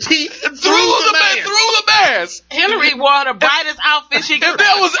see her teeth through the mask? Hillary wore the brightest outfit she could. If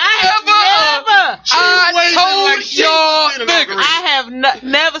there was I told y'all niggas. I have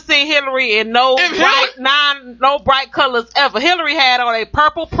never seen Hillary in no bright colors ever. Hillary had on a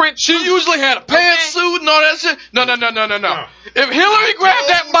purple print. She usually had a pantsuit and all that shit. No. If Hillary grabbed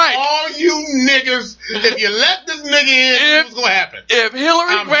that mic, all you niggas, if you let this nigga in, what's gonna happen? If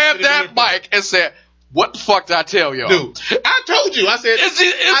Hillary grabbed that mic and said, "What the fuck did I tell y'all?" Dude, I told you. I said,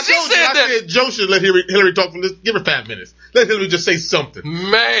 I said Joe should let Hillary talk for this. Give her 5 minutes. Let Hillary just say something.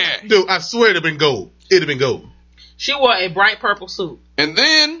 Man. Dude, I swear it'd have been gold. It'd have been gold. She wore a bright purple suit. And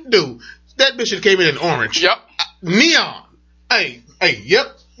then, dude, that bitch should came in orange. Yep. Neon. Hey,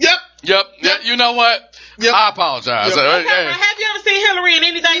 yep. You know what? Yep. I apologize. Yep. Have you ever seen Hillary in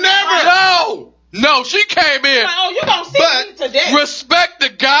anything? Never. No, she came in. Oh, you gonna see me today? Respect the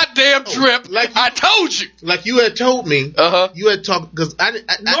goddamn drip. Like I told you. Like you had told me. You had talked because I seen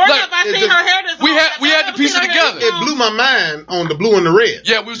her hair. We had to piece it together. It blew my mind on the blue and the red.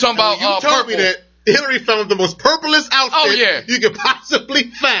 Yeah, we was talking about. You told me that Hillary found the most purplest outfit you could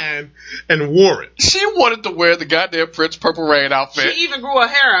possibly find and wore it. She wanted to wear the goddamn Prince Purple Rain outfit. She even grew her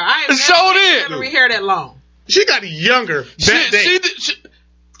hair out. I ain't never seen Hillary hair that long. She got younger that day.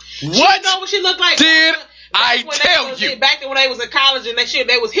 What? You know what she looked like? Did I tell you? Back when they was in college and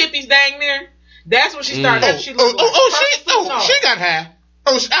they was hippies dang near. That's when she started. She got high.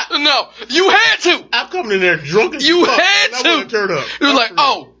 No, you had to. I'm coming in there drunk as you fuck. Had to. I turn up. It was like,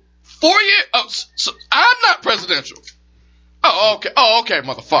 4 years. Oh, so I'm not presidential. Oh, okay.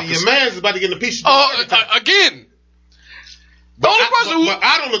 Motherfucker. Your man's about to get impeached. Again. The only person who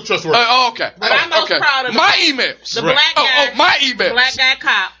I don't look trustworthy. Okay. But I'm most proud of my emails. The black guy. my emails. The black guy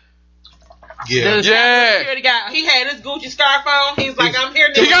cop. Yeah. Security guy. He had his Gucci scarf on. He's like, I'm here.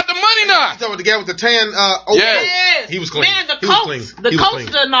 He got the money now. You talking about the guy with the tan? Yes. He was clean. Man, the coats. The coats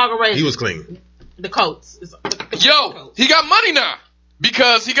to inauguration. He was clean. The coats. He got money now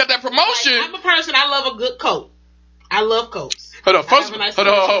because he got that promotion. I'm a person. I love a good coat. I love coats. Hold on.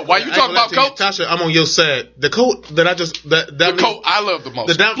 Why you talking about coat? Tasha, I'm on your side. The coat that I just the coat I love the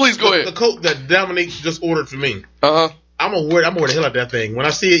most. Please go ahead. The coat that Dominique just ordered for me. I'm gonna wear the hell out of that thing. When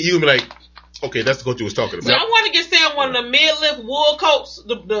I see it, you be like, okay, that's the coat you was talking about. So I want to get Sam one of the mid-lift wool coats,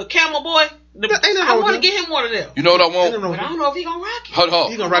 the Camel Boy. I want to get him one of them. You know what I want? But I don't know if he gonna rock it. Hold on.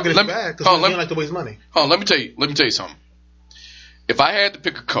 He gonna rock it in his bag because he don't like to waste money. Hold on, let me tell you something. If I had to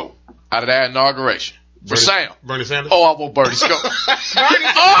pick a coat out of that inauguration. For Sam. Bernie Sanders? Oh, I want Bernie's coat.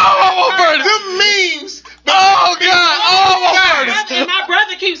 I want Bernie. The memes. Oh, God. I want Bernie. And my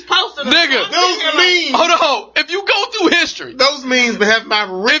brother keeps posting them. Nigga. Those memes. Hold on. If you go through history. Those memes have my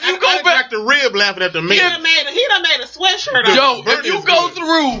rib. If you go back to rib laughing at the memes. He done made a sweatshirt on. Yo, if you go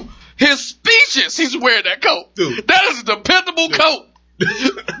through his speeches, he's wearing that coat. Dude. That is a dependable coat.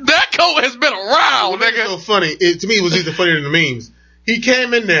 That coat has been around, nigga. It's so funny. To me, it was even funnier than the memes. He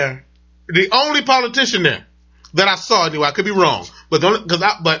came in there. The only politician there that I saw, anyway, I could be wrong, but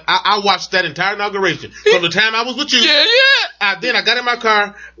I watched that entire inauguration from the time I was with you. Yeah. Then I got in my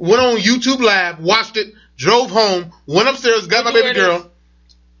car, went on YouTube Live, watched it, drove home, went upstairs, got my baby girl.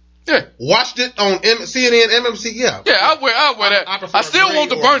 Yeah. Watched it on CNN, MMC. Yeah. Yeah, I wear that. I still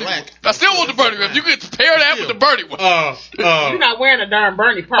want the Bernie one. I still want the Bernie one. If you could pair that with the Bernie one. You're not wearing a darn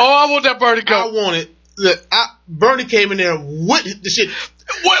Bernie purse. Oh, I want that Bernie coat. I want it. Bernie came in there with the shit.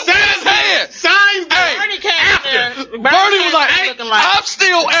 What in his hand? Signed. Bernie came in there. Bernie was like, I'm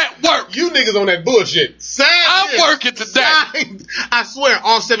still at work. You niggas on that bullshit. I'm working today. Signed. I swear,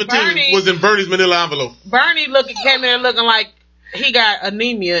 all 17 was in Bernie's manila envelope. Bernie came in there looking like he got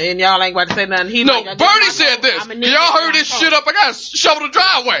anemia, and y'all ain't about to say nothing. Bernie said this. Y'all heard this shit up. I got to shovel the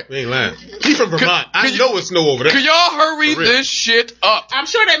driveway. We ain't lying. He's from Vermont. I know it's snow over there. Can y'all hurry this shit up? I'm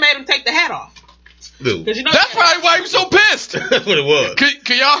sure they made him take the hat off. Dude. That's probably why he was so pissed. That's what it was.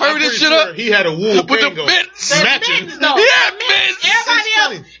 Can y'all hurry this shit up? He had a wool with the mittens. Matching. He had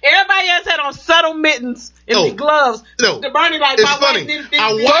mittens. Everybody else had on subtle mittens and gloves. No. The Bernie it's funny.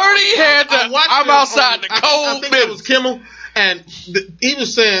 Bernie had the I'm outside the cold I think it was Kimmel, and he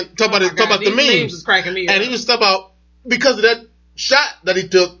was saying talk about the memes. And he was talking about because of that shot that he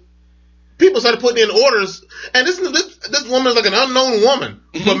took. People started putting in orders, and this woman is like an unknown woman.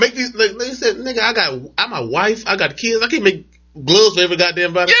 But make these, like they said, nigga, I'm my wife, I got kids, I can't make gloves for every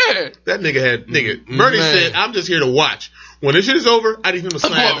goddamn body. Yeah, that nigga had Bernie said, I'm just here to watch. When this shit is over, I need him to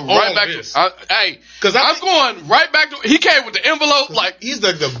sign right back this. Because I'm going right back to. He came with the envelope, like he's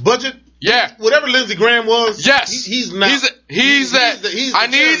like the budget. Yeah, whatever Lindsey Graham was. Yes, he's not. He's I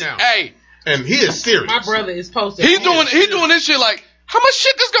need now. And he is serious. My brother is posted. He's doing this shit like. How much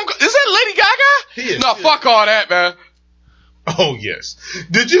shit this gonna cost? Is that Lady Gaga? No, fuck all that, man. Oh, yes.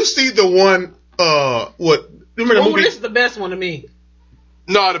 Did you see the one, remember the movie? This is the best one to me.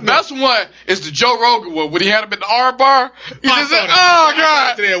 No, the best one is the Joe Rogan one when he had him in the R bar. He just said, oh,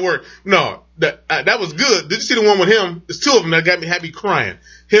 God. Today at work. No, that was good. Did you see the one with him? There's two of them that had me crying.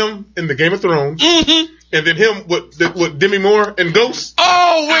 Him in the Game of Thrones. Mm-hmm. And then him with Demi Moore and Ghost.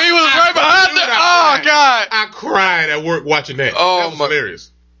 Oh, when he was right behind it. Oh, God. I cried at work watching that. Oh, that was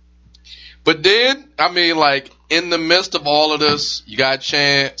hilarious. But then, I mean, like, in the midst of all of this, you got a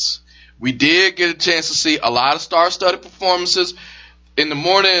chance. We did get a chance to see a lot of star-studded performances in the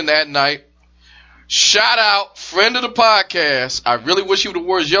morning and that night. Shout out, friend of the podcast. I really wish he would have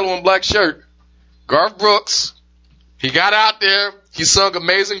wore his yellow and black shirt. Garth Brooks. He got out there. He sung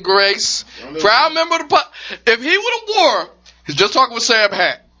Amazing Grace. Proud member of the if he would have wore his Just Talking with Sam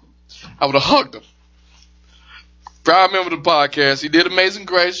hat, I would have hugged him. Proud member of the podcast. He did Amazing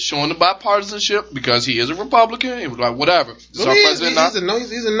Grace, showing the bipartisanship because he is a Republican. He was like, whatever. He's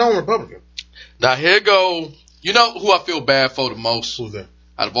a known Republican. Now here go. You know who I feel bad for the most? Who's that?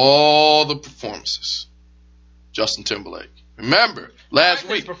 Out of all the performances, Justin Timberlake. Remember last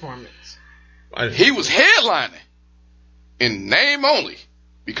week, he was headlining in name only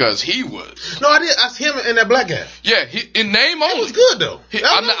because he was. No, I did. I him and that black guy. Yeah, in name only. It was good though.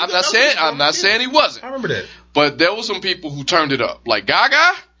 I'm not saying he wasn't. I remember that. But there were some people who turned it up, like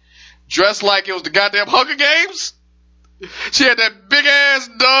Gaga, dressed like it was the goddamn Hunger Games. She had that big ass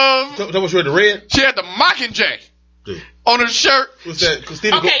dove. That was the red? She had the Mockingjay on her shirt. What's that?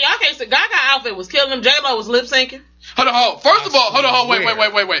 Okay, y'all can't say Gaga outfit was killing them. J-Lo was lip syncing. Hold on. First of all, wait.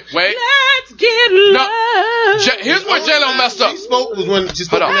 Let's get love. Here's where J-Lo messed up. She spoke was when she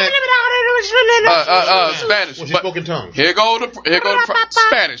spoke in Spanish. When she spoke in tongues. Here go the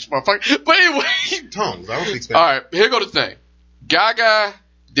Spanish, motherfucker. But anyway. Tongues. I don't speak Spanish. All right, here go the thing. Gaga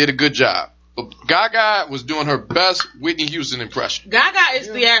did a good job. Gaga was doing her best Whitney Houston impression. Gaga is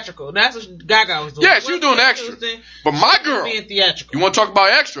theatrical. That's what Gaga was doing. Yeah, she was doing extra. But my girl, being theatrical. You want to talk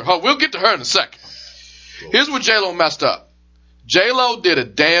about extra? We'll get to her in a second. Here's what J-Lo messed up. J-Lo did a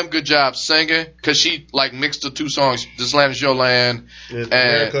damn good job singing because she mixed the two songs, This Land Is Your Land and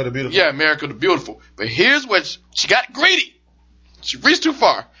America the Beautiful. Yeah, America the Beautiful. But here's what she got greedy. She reached too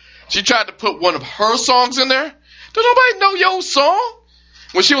far. She tried to put one of her songs in there. Does nobody know your song?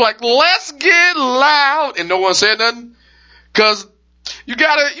 When she was like, let's get loud, and no one said nothing, cause you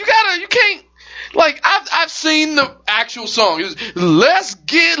can't, I've seen the actual song. It was, let's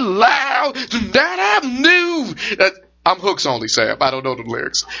get loud, tonight I'm new. I'm hooks only, Sam. I don't know the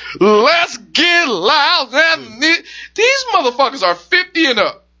lyrics. Let's get loud. These motherfuckers are 50 and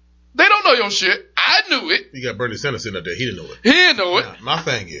up. They don't know your shit. I knew it. You got Bernie Sanders sitting up there. He didn't know it. He didn't know it. My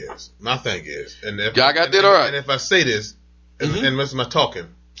thing is, and if Gaga did all right. And if I say this, and most of my talking,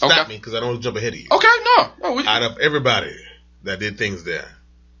 stop me because I don't want to jump ahead of you. Okay, no. Out of everybody that did things there,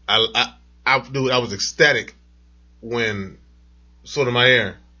 I was ecstatic when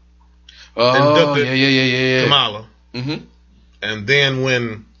Sotomayor inducted Kamala. Mm-hmm. And then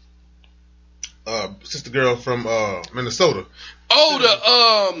when sister girl from Minnesota,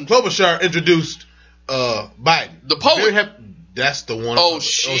 Klobuchar introduced Biden, the poet. That's the one.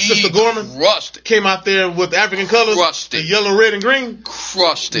 Sister Gorman came out there with the African colors, the yellow, red, and green.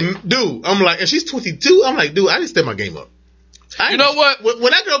 Crushed it, dude. I'm like, and she's 22. I'm like, dude, I didn't step my game up. You know what?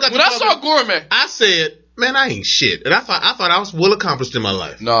 When that girl got, when I saw Gorman, I said, man, I ain't shit, and I thought I was well accomplished in my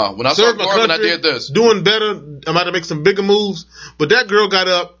life. No, when I saw Gorman, I did this. Doing better. I'm about to make some bigger moves, but that girl got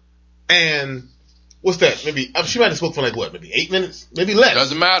up and. What's that? Maybe she might have spoke for maybe 8 minutes, maybe less.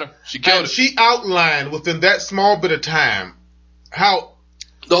 Doesn't matter. She killed it. She outlined within that small bit of time how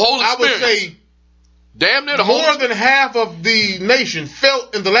the whole experience. I would say, damn near more than half of the nation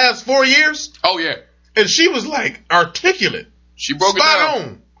felt in the last 4 years. Oh yeah, and she was articulate. She broke it down.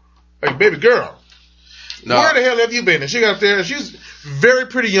 On. Like, baby girl, where the hell have you been? And she got up there, and she's a very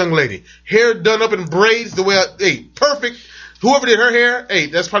pretty young lady, hair done up in braids, the way perfect. Whoever did her hair,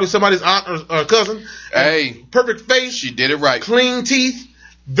 that's probably somebody's aunt or cousin. Perfect face. She did it right. Clean teeth,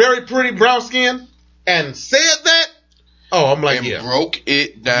 very pretty brown skin, and said that. Oh, I'm like, broke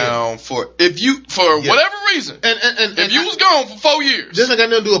it down for whatever reason. And if you was gone for 4 years. This ain't got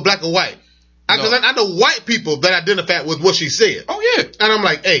nothing to do with black or white. Because I know white people that identify with what she said. Oh yeah. And I'm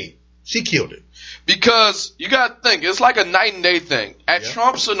like, she killed it. Because you got to think, it's like a night and day thing. At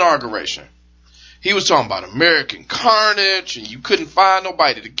Trump's inauguration, he was talking about American carnage, and you couldn't find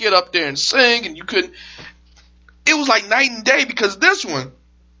nobody to get up there and sing, and you couldn't. It was like night and day, because this one,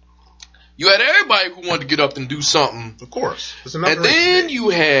 you had everybody who wanted to get up and do something. Of course. And then you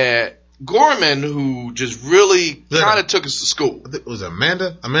had Gorman, who just really kind of took us to school. Was it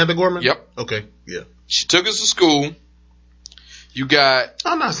Amanda Gorman? Yep. Okay, yeah. She took us to school. You got...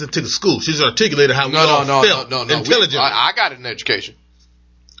 I'm not saying took us to school. She's articulated how we all felt intelligently. I got an education.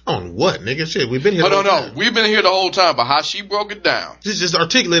 On what, nigga? Shit, we've been here. No. We've been here the whole time, but how she broke it down. She just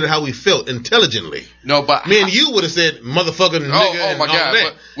articulated how we felt intelligently. No, but me and you would have said motherfucking nigga. Oh my God!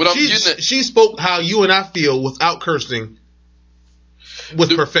 That. But she spoke how you and I feel without cursing,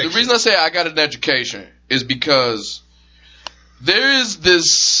 with perfection. The reason I say I got an education is because there is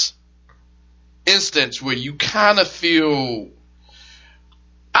this instance where you kind of feel,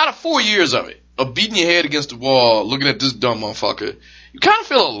 out of 4 years of it, of beating your head against the wall, looking at this dumb motherfucker. You kind of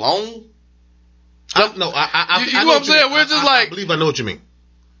feel alone. You know what I'm saying? We're just I believe I know what you mean.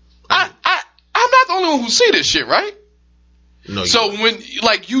 I'm not the only one who see this shit, right? No. So when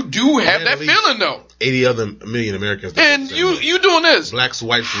you do have that feeling though. 80 other million Americans. And you doing this? Blacks,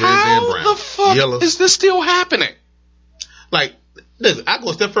 whites, reds, and browns. How the fuck yellows. Is this still happening? Listen, I go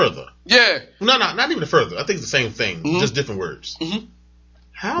a step further. Yeah. No, not even further. I think it's the same thing, just different words. Mm-hmm.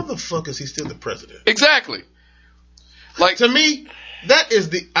 How the fuck is he still the president? Exactly. To me. That is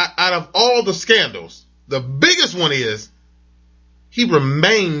out of all the scandals, the biggest one is he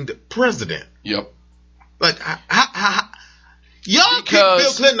remained president. Yep. Y'all keep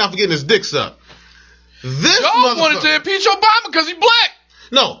Bill Clinton off getting his dick sucked. Y'all wanted to impeach Obama because he's black.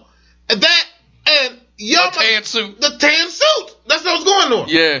 No. And y'all. The tan suit. The tan suit. That's what was going on.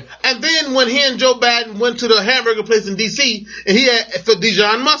 Yeah. And then when he and Joe Biden went to the hamburger place in D.C. and he had for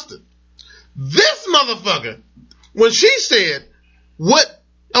Dijon mustard, this motherfucker, when she said, what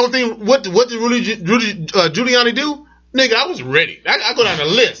did Rudy Giuliani do? Nigga, I was ready. I go down the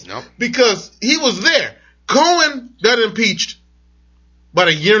list. Nope. Because he was there. Cohen got impeached about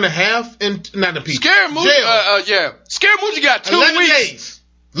a year and a half, and not impeached. Scaramucci, Scaramucci got 2 11 weeks. days.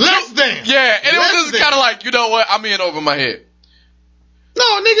 Less than. Yeah, and it was just kind of like, you know what? I'm in over my head.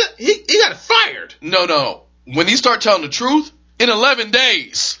 No, nigga, he got fired. No. When he started telling the truth, in 11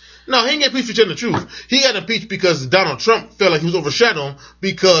 days. No, he ain't get impeached for telling the truth. He got impeached because Donald Trump felt like he was overshadowed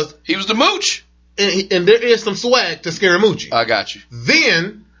because he was the mooch. And there is some swag to Scaramucci. I got you.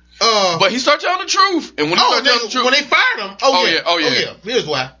 Then, but he started telling the truth. And when he started telling the truth, when they fired him, oh yeah. Here's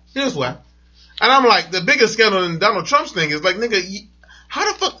why. And I'm like, the biggest scandal in Donald Trump's thing is like, nigga,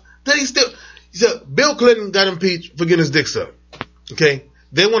 how the fuck did he still? He said Bill Clinton got impeached for getting his dick sucked. Okay,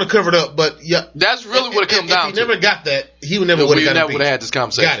 they want to cover it up, but yeah, that's really what it comes down to. If he never got that, he would never would have had this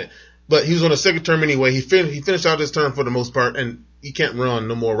conversation. Got it. But he was on a second term anyway. He finished out his term for the most part, and he can't run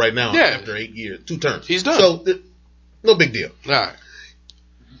no more right now after 8 years, 2 terms. He's done. So no big deal. All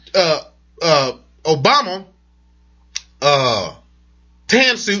right. Obama,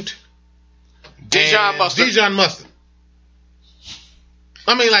 tan suit, Dijon mustard.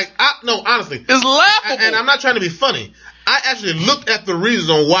 I mean, like, honestly, it's laughable. And I'm not trying to be funny. I actually looked at the reasons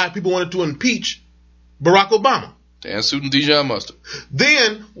on why people wanted to impeach Barack Obama. Tan suit and Dijon mustard.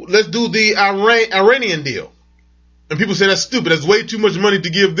 Then let's do the Iranian deal. And people say that's stupid. That's way too much money to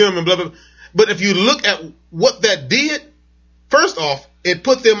give them and blah, blah, blah. But if you look at what that did, first off, it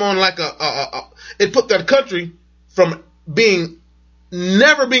put them on like it put that country from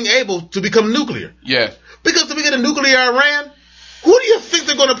never being able to become nuclear. Yeah. Because if we get a nuclear Iran, who do you think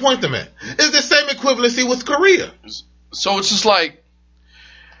they're going to point them at? It's the same equivalency with Korea. So it's just like,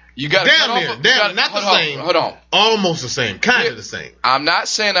 you got not the same. Hold on. Almost the same. Kind of the same. I'm not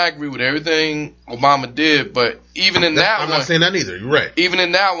saying I agree with everything Obama did, but even in that one. I'm not saying that either. You're right. Even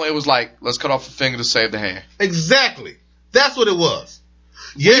in that one, it was like, let's cut off a finger to save the hand. Exactly. That's what it was.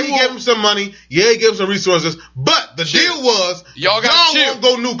 Yeah, he gave him some money. Yeah, he gave him some resources. But the deal was, y'all won't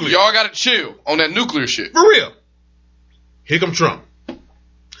go nuclear. Y'all got to chill on that nuclear shit. For real. Here come Trump.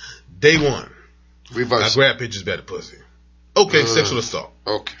 Day one. Reverse. I grab pictures by the pussy. Okay, sexual assault.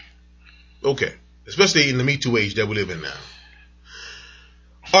 Okay. Especially in the Me Too age that we live in now.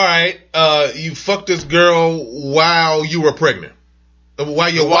 All right, you fucked this girl while you were pregnant. While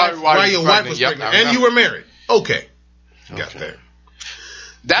your wife was pregnant. And you were married. Okay. Got that.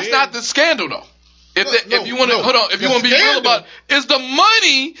 That's not the scandal, though. If you want to be real about it, is the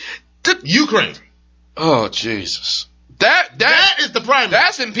money to Ukraine. Oh, Jesus. That is the primary.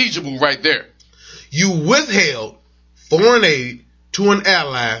 That's impeachable right there. You withheld foreign aid to an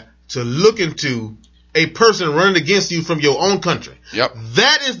ally to look into a person running against you from your own country. Yep.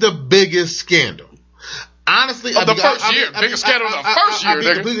 That is the biggest scandal. Honestly, biggest scandal of the first year. I'll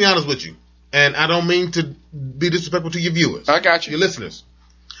be completely honest with you. And I don't mean to be disrespectful to your viewers. I got you. Your listeners.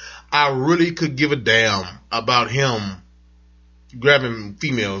 I really could give a damn about him grabbing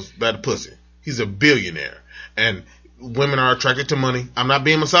females by the pussy. He's a billionaire. And women are attracted to money. I'm not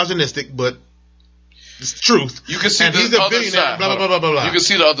being misogynistic, but it's truth. You can see the other side. Blah, blah, blah, blah, blah. You can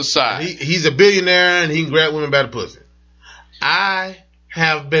see the other side. He's a billionaire and he can grab women by the pussy. I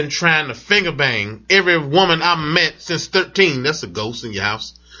have been trying to finger bang every woman I met since 13. That's a ghost in your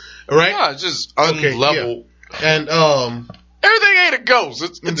house. All right? Yeah, it's just unlevel. Yeah. And, everything ain't a ghost.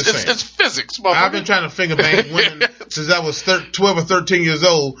 It's physics, motherfucker. I've been trying to finger bang women since I was 12 or 13 years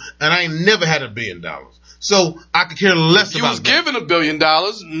old, and I ain't never had $1 billion. So I could care less about that. If you was given $1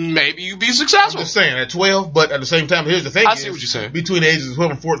 billion, maybe you'd be successful. I'm just saying, at 12, but at the same time, here's the thing. I see what you're saying. Between the ages of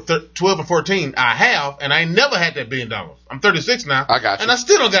 12 and 14, I have, and I ain't never had that $1 billion. I'm 36 now. I got you. And I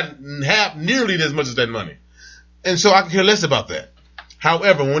still don't got nearly as much as that money. And so I could care less about that.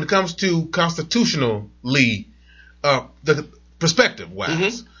 However, when it comes to constitutionally, the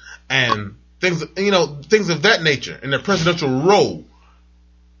perspective-wise, and things of that nature, and the presidential role,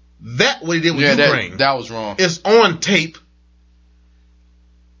 that what he did with Ukraine, that was wrong. It's on tape.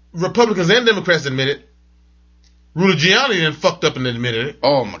 Republicans and Democrats admit it. Rudy Giuliani then fucked up and admitted it.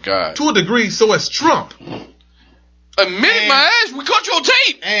 Oh my God! To a degree, so has Trump. Admitted my ass. We caught you on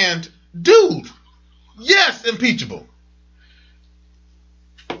tape. And dude, yes, impeachable.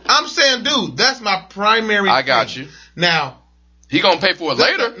 I'm saying, dude, that's my primary. I got you. Now. He gonna pay for it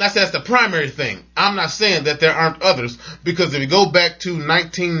later. That's the primary thing. I'm not saying that there aren't others, because if you go back to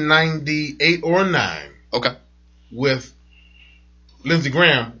 1998 or 9, okay, with Lindsey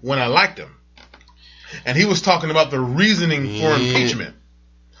Graham, when I liked him, and he was talking about the reasoning for impeachment.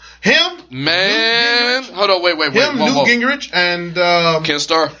 Hold on, wait. Newt Gingrich and Ken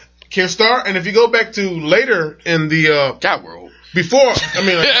Starr. And if you go back to later in the God world before,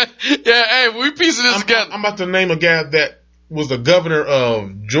 hey, we piecing this together. I'm about to name a guy that was the governor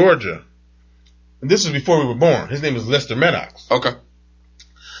of Georgia. And this is before we were born. His name is Lester Maddox. Okay.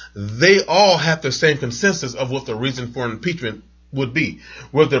 They all have the same consensus of what the reason for impeachment would be,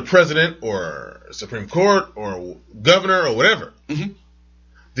 whether president or Supreme Court or governor or whatever. Mm-hmm.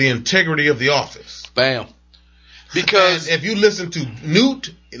 The integrity of the office. Bam. Because if you listen to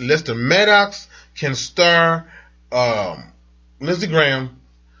Newt, Lester Maddox, Ken Starr, Lindsey Graham,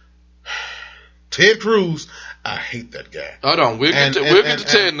 Ted Cruz, I hate that guy. Hold on, we'll get to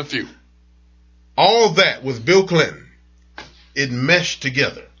Ted in a few. All that with Bill Clinton, it meshed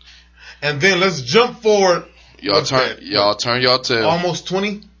together. And then let's jump forward. Y'all turn y'all tail. Almost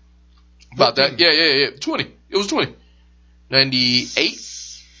 20? About 14. That? Yeah. 20. It was 20. 98?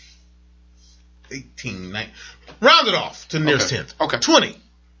 18, 19. Round it off to nearest 10th. Okay. 20.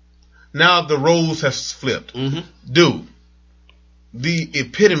 Now the roles have flipped. Mm-hmm. Dude, the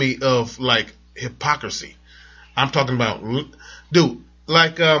epitome of like hypocrisy. I'm talking about, dude,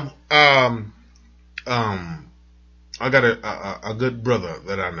 like I got a good brother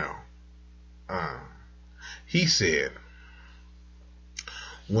that I know. He said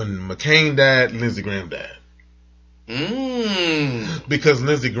when McCain died, Lindsey Graham died. Because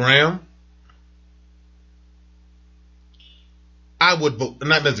Lindsey Graham, I would vote,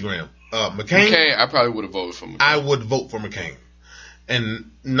 not Lindsey Graham, McCain. I probably would have voted for McCain. I would vote for McCain.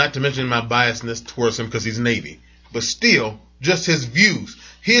 And not to mention my biasness towards him because he's Navy. But still, just his views.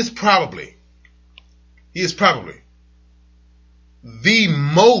 He is probably the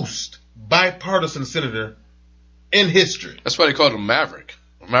most bipartisan senator in history. That's why they called him Maverick.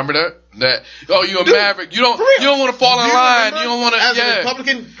 Remember that? You're a Maverick. You don't want to fall in line. You don't want to. As a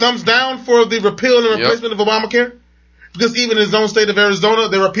Republican, thumbs down for the repeal and replacement of Obamacare. Because even in his own state of Arizona,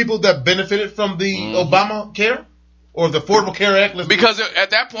 there were people that benefited from the Obamacare or the Affordable Care Act. Because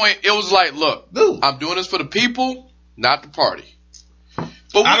at that point, it was like, look, dude, I'm doing this for the people, not the party.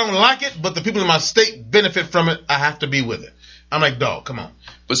 But I don't like it, but the people in my state benefit from it. I have to be with it. I'm like, dog, come on.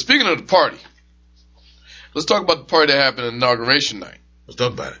 But speaking of the party, let's talk about the party that happened on Inauguration Night. Let's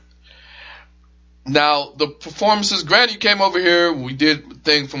talk about it. Now, the performances, granted, you came over here, we did a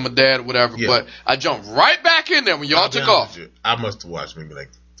thing for my dad or whatever, but I jumped right back in there when y'all took off. I must have watched maybe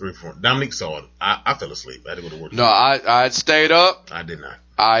like 3 or 4. Dominique saw it. I fell asleep. I had to go to work. No, I stayed up. I did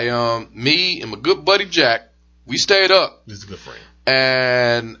not. Me and my good buddy Jack, we stayed up. He's a good friend.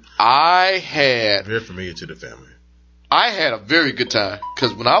 And I had... Very familiar to the family. I had a very good time.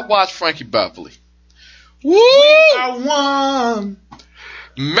 Because when I watched Frankie Beverly... Woo! I won!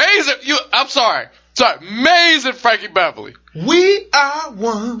 Amazing. Amazing Frankie Beverly. We are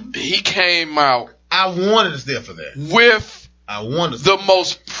one. He came out. I wanted us there for that. With the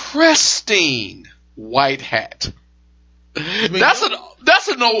most pristine white hat. That's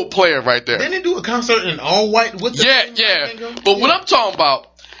an old player right there. Didn't he do a concert in all white with the But what I'm talking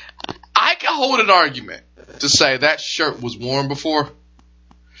about, I can hold an argument to say that shirt was worn before.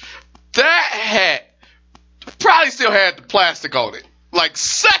 That hat probably still had the plastic on it. Like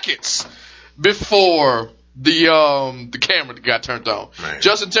seconds before the camera got turned on. Right.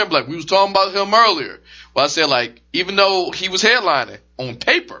 Justin Timberlake, we was talking about him earlier. Well, I said, like, even though he was headlining on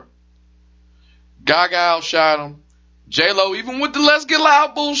paper, Gaga outshined him. J-Lo, even with the Let's Get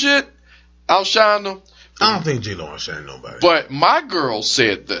Loud bullshit, outshined him. I don't think J-Lo outshined nobody. But my girl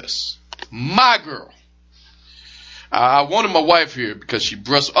said this. My girl. I wanted my wife here because she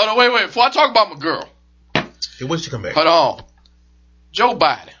bristled. Oh, no, wait. Before I talk about my girl. Hey, when she come back? Hold on. Joe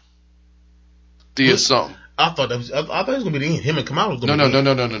Biden did something. I thought it was going to be him and Kamala.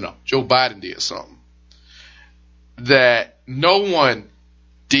 No. Joe Biden did something that no one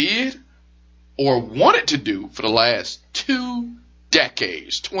did or wanted to do for the last 2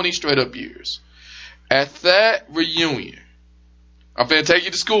 decades, 20 straight up years. At that reunion, I'm finna take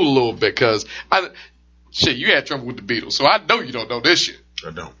you to school a little bit because you had trouble with the Beatles, so I know you don't know this shit.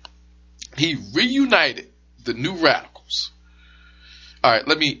 I don't. He reunited the New Radicals. All right,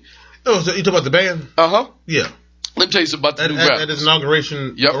 let me. Oh, so you talk about the band? Yeah. Let me tell you something about the New Radicals. At his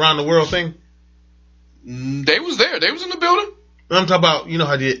inauguration around the world thing? They was there. They was in the building. I'm talking about, you know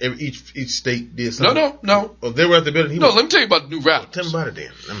how each state did something? No. Oh, they were at the building? Let me tell you about the New Radicals. Tell me about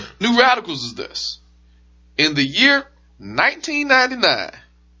it then. New Radicals is this. In the year 1999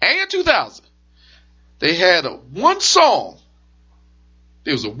 and 2000, they had one song.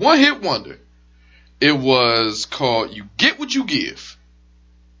 It was a one-hit wonder. It was called You Get What You Give.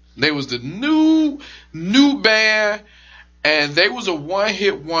 They was the new band, and they was a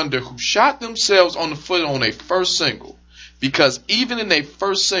one-hit wonder who shot themselves on the foot on their first single. Because even in their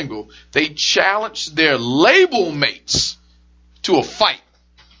first single, they challenged their label mates to a fight.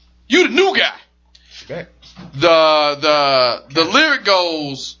 You the new guy. Beck. The lyric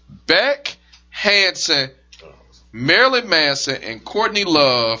goes, Beck Hansen, Marilyn Manson, and Courtney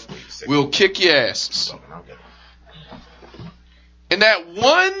Love will kick your asses. In that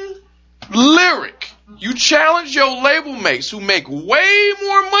one lyric, you challenge your label mates who make way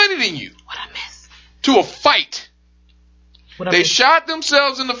more money than you to a fight. They shot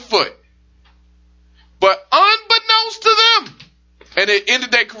themselves in the foot. But unbeknownst to them, and it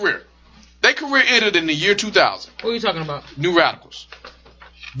ended their career. Their career ended in the year 2000. What are you talking about? New Radicals.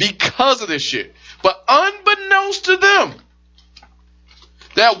 Because of this shit. But unbeknownst to them,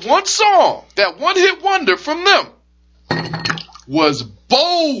 that one song, that one hit wonder from them, was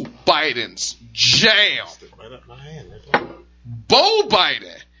Bo Biden's jam. Bo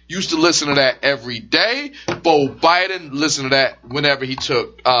Biden used to listen to that every day. Bo Biden listened to that whenever he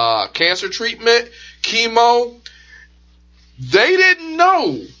took cancer treatment, chemo. They didn't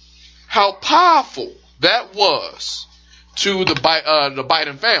know how powerful that was to the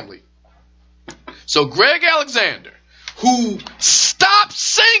Biden family. So Greg Alexander, who stopped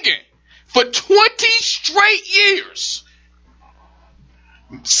singing for 20 straight years,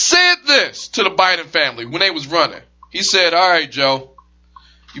 said this to the Biden family when they was running. He said, all right, Joe,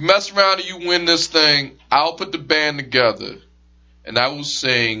 you mess around and you win this thing. I'll put the band together and I will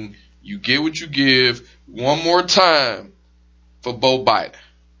sing You Get What You Give one more time for Bo Biden.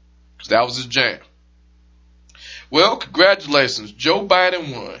 Because that was his jam. Well, congratulations. Joe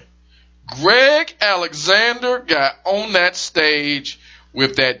Biden won. Greg Alexander got on that stage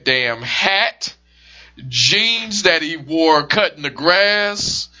with that damn hat, jeans that he wore cutting the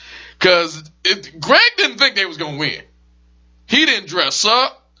grass, because Greg didn't think they was going to win. He didn't dress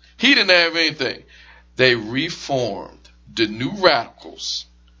up. He didn't have anything. They reformed the New Radicals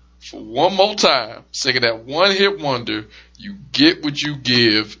for one more time, singing that one-hit wonder, You Get What You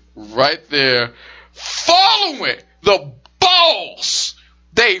Give, right there, following the balls.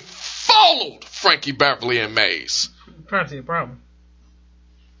 They followed Frankie Beverly and Maze. Trying to see a problem.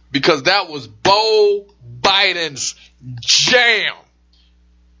 Because that was Bo Biden's jam.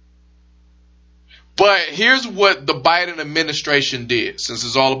 But here's what the Biden administration did. Since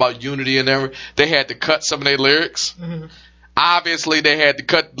it's all about unity and everything, they had to cut some of their lyrics. Mm-hmm. Obviously, they had to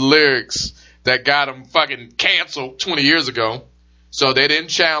cut the lyrics that got them fucking canceled 20 years ago. So they didn't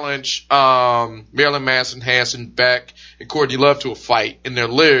challenge Marilyn Manson, Hanson, Beck, and Courtney Love to a fight in their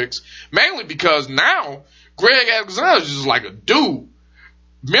lyrics. Mainly because now Greg Alexander is just like a dude.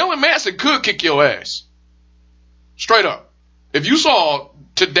 Marilyn Manson could kick your ass. Straight up. If you saw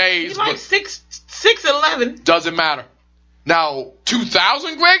today's... He's like 6'11". Doesn't matter. Now,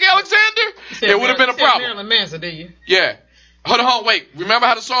 2000 Greg Alexander? It would have been a problem. Marilyn Manson, did you? Yeah. Hold on, wait. Remember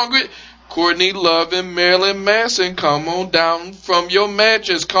how the song went? Courtney Love and Marilyn Manson, come on down from your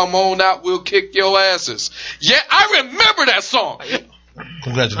mansions. Come on out, we'll kick your asses. Yeah, I remember that song.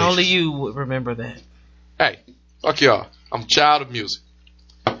 Congratulations. Only you would remember that. Hey, fuck y'all. I'm a child of music.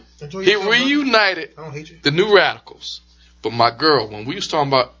 He reunited the New Radicals. But my girl, when we was talking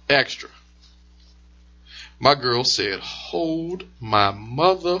about Extra, my girl said, hold my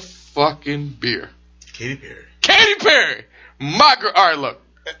motherfucking beer. Katy Perry. Katy Perry! My girl. All right, look.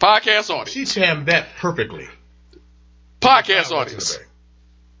 Podcast audience. She jammed that perfectly. Podcast audience.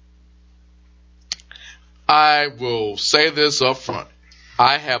 I will say this up front.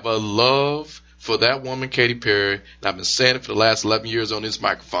 I have a love for that woman, Katy Perry, and I've been saying it for the last 11 years on this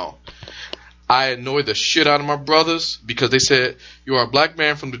microphone. I annoyed the shit out of my brothers because they said, you are a black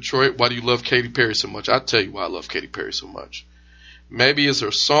man from Detroit. Why do you love Katy Perry so much? I'll tell you why I love Katy Perry so much. Maybe it's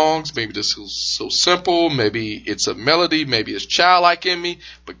her songs. Maybe this is so simple. Maybe it's a melody. Maybe it's childlike in me.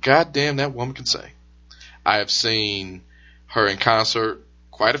 But goddamn, that woman can sing. I have seen her in concert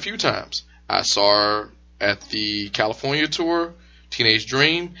quite a few times. I saw her at the California tour, Teenage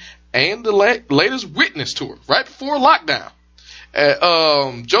Dream, and the latest Witness tour, right before lockdown, at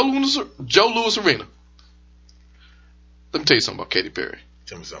Joe Louis Arena. Let me tell you something about Katy Perry.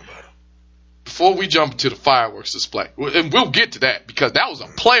 Tell me something about her. Before we jump into the fireworks display, and we'll get to that because that was a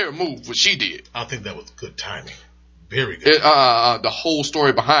player move, what she did. I think that was good timing. Very good. The whole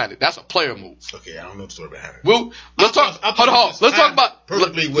story behind it, that's a player move. Okay, I don't know the story behind it. Well, let's talk. Hold on. Let's talk about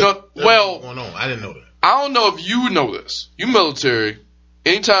perfectly what's going on. I didn't know that. I don't know if you know this. You military.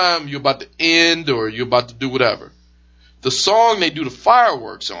 Anytime you're about to end or you're about to do whatever, the song they do the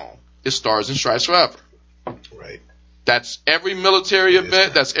fireworks on is Stars and Stripes Forever. Right. That's every military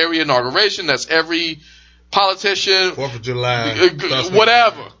event. That's every inauguration. That's every politician. 4th of July.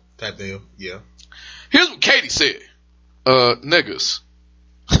 Whatever. Type deal. Yeah. Here's what Katie said. Niggas,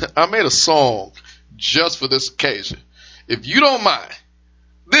 I made a song just for this occasion. If you don't mind,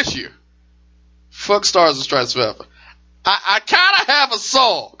 this year, fuck Stars and Stripes Forever. I kind of have a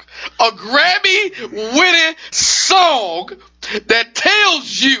song, a Grammy-winning song that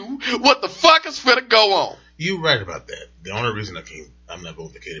tells you what the fuck is finna go on. You right about that. The only reason I'm not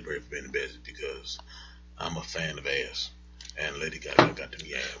voting for Katy Perry for being the best is because I'm a fan of ass. And Lady Gaga got them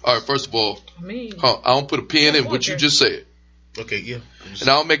yams. All right, first of all, I don't put a pin in what you just said. Okay, yeah. And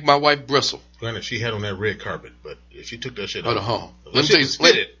I don't make my wife bristle. Granted, she had on that red carpet, but if she took that shit off. Hold on. Let me tell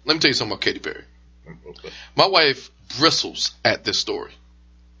you something about Katy Perry. Okay. My wife bristles at this story.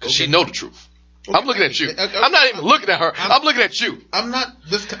 Because she know the truth. Okay. I'm looking at you. I'm not even looking at her. I'm looking at you. I'm not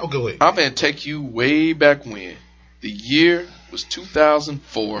this kind. Oh, go ahead. I'm going to take you way back when. The year was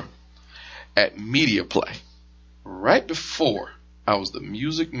 2004 at Media Play. Right before I was the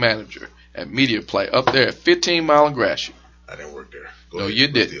music manager at Media Play up there at 15 Mile and Gratiot. I didn't work there. No, you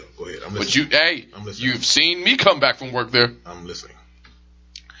didn't. Go ahead. I'm listening. But you've seen me come back from work there. I'm listening.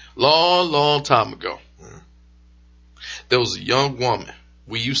 Long time ago. There was a young woman.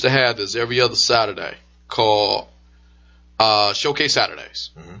 We used to have this every other Saturday called Showcase Saturdays.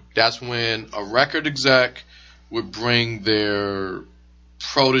 Mm-hmm. That's when a record exec would bring their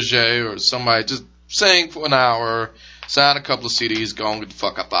protege or somebody, just sing for an hour, sign a couple of CDs, go and get the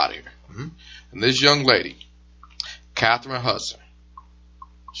fuck up out of here. Mm-hmm. And this young lady, Catherine Hudson,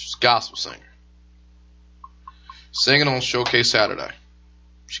 she's a gospel singer, singing on Showcase Saturday.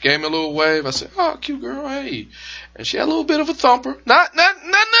 She gave me a little wave. I said, "Oh, cute girl, hey." And she had a little bit of a thumper. Not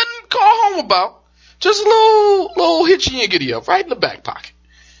nothing to call home about. Just a little hitchy and giddy up right in the back pocket.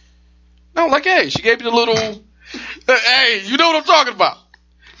 And I was like, hey, she gave me the little, hey, you know what I'm talking about.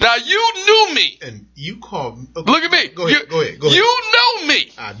 Now, you knew me. And you called me. Okay. Look at me. Go ahead. You know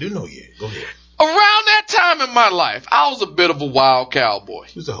me. I do know you. Go ahead. Around that time in my life, I was a bit of a wild cowboy.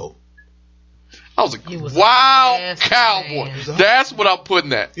 He was a hoe. I was a wild cowboy. That's what I'm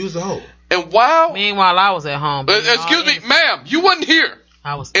putting at. He was a hoe. And wild. Meanwhile, I was at home. Excuse me, ma'am. You wasn't here.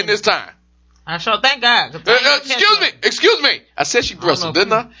 I was in this time. I sure thank God. Excuse me. I said she bristled,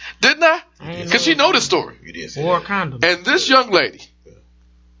 didn't I? Because she know this story. You did say that. Condoms. And this young lady,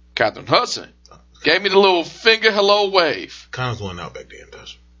 Catherine Hudson, gave me the little finger hello wave. Condoms went out back then,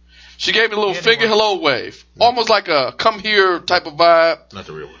 Tasha. She gave me the little finger hello wave. Almost like a come here type of vibe. Not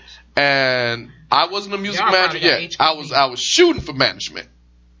the real ones. And I wasn't a music manager yet. I was shooting for management.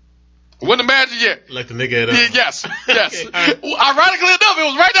 I wasn't a manager yet. Like the nigga at Yes. Okay, ironically enough, it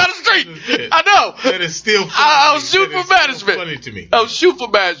was right down the street. I know. That is still funny. I was shooting for management. Funny to me. I was shooting for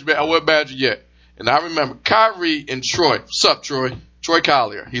management. I wasn't manager yet. And I remember Kyrie and Troy. What's up, Troy? Troy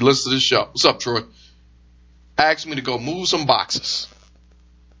Collier. He listens to this show. What's up, Troy? Asked me to go move some boxes.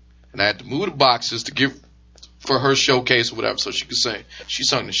 And I had to move the boxes to give for her showcase or whatever so she could sing. She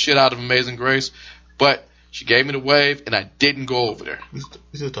sung the shit out of Amazing Grace. But she gave me the wave, and I didn't go over there. You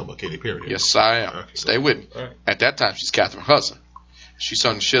still talking about Katy Perry? Yes, I am. Okay, stay with me. Right. At that time, she's Catherine Hudson. She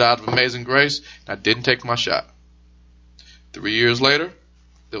sung the shit out of Amazing Grace, and I didn't take my shot. 3 years later,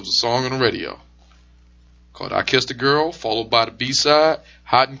 there was a song on the radio called I Kissed a Girl, followed by the B-side,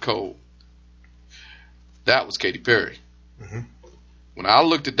 Hot and Cold. That was Katy Perry. Mm-hmm. When I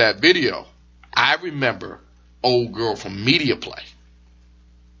looked at that video, I remember old girl from Media Play.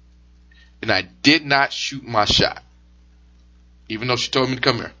 And I did not shoot my shot, even though she told me to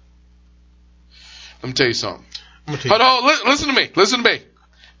come here. Let me tell you something. Hold on, listen to me.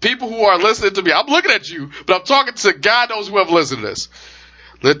 People who are listening to me, I'm looking at you, but I'm talking to God knows whoever listened to this.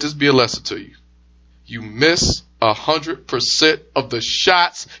 Let this be a lesson to you. You miss 100% of the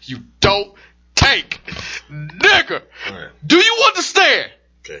shots you don't take. Nigga, right. Do you understand?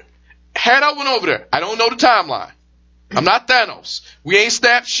 Okay. Had I went over there, I don't know the timeline. I'm not Thanos. We ain't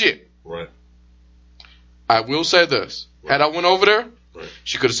snapped shit. Right. I will say this. Right. Had I went over there, right.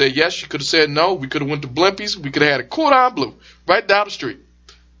 She could have said yes. She could have said no. We could have went to Blimpies. We could have had a cordon bleu right down the street.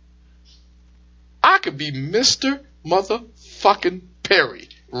 I could be Mr. Motherfucking Perry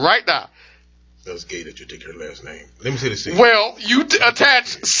right now. That was gay that you take her last name. Let me say this to you. Well, you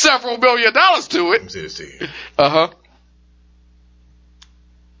attach several $1 million to it. Let me say this to you. Uh-huh.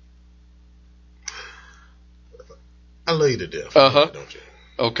 I love you to death. Uh-huh. Don't you?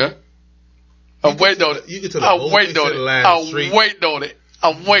 Okay. I'm waiting on it. You can tell I'm waiting on it.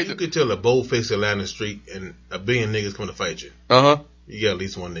 I'm waiting. You can tell a bold-faced Atlanta street and a billion niggas coming to fight you. Uh-huh. You got at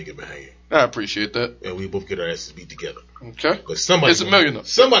least one nigga behind you. I appreciate that. And we both get our asses beat together. Okay. Because somebody. It's $1 million.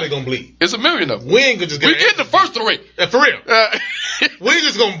 Somebody gonna bleed. It's $1 million. We ain't gonna just get. We get the first 3. For real. We ain't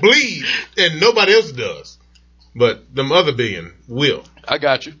just gonna bleed and nobody else does. But them other billion will. I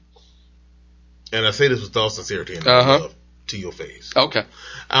got you. And I say this with all sincerity and love to your face. Okay.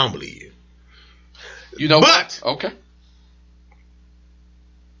 I don't believe you. You know what? Okay. I'm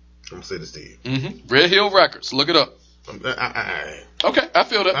gonna say this to you. Mm-hmm. Red Hill Records. Look it up. Okay, I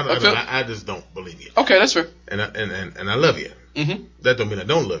feel that. I just don't believe you. Okay, that's fair. And I love you. Mm-hmm. That don't mean I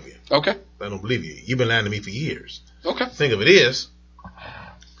don't love you. Okay. I don't believe you. You've been lying to me for years. Okay. The thing of it is,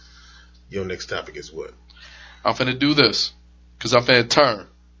 your next topic is what? I'm finna do this. Because I'm finna turn.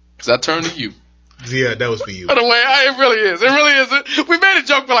 Because I turn to you. Yeah, that was for you. By the way, it really is. It really is. We made a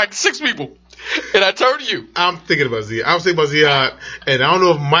joke for like 6 people. And I turn to you. I'm thinking about Ziad. I was thinking about Ziad, and I don't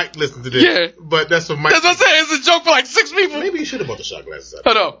know if Mike listened to this. Yeah. But that's what Mike. That's what I'm saying. It's a joke for like 6 people. Maybe you should have bought the shot glasses out.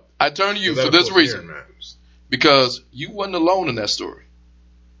 Hold on. I turn to you for this reason. Because you wasn't alone in that story.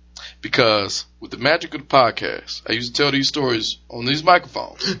 Because with the magic of the podcast, I used to tell these stories on these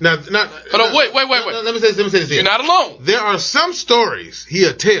microphones. Now, hold on, wait. Let me say this here. You're not alone. There are some stories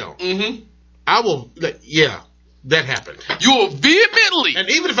he'll tell. Mm-hmm. I will, that happened. You will vehemently. And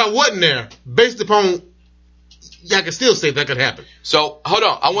even if I wasn't there, based upon, I can still say that could happen. So, hold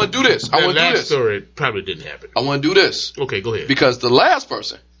on. I want to do this. That story probably didn't happen. I want to do this. Okay, go ahead. Because the last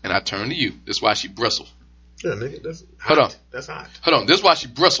person, and I turn to you, that's why she bristled. Yeah, nigga, that's hot. Hold on. That's hot. Hold on. This is why she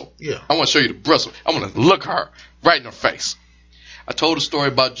bristled. Yeah. I want to show you the bristle. I want to look her right in her face. I told a story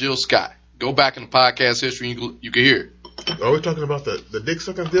about Jill Scott. Go back in the podcast history and you can hear it. Are we talking about the dick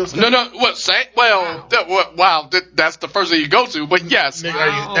sucking Jill Scott? No. What? Say? Well, wow. That's the first thing you go to. But yes.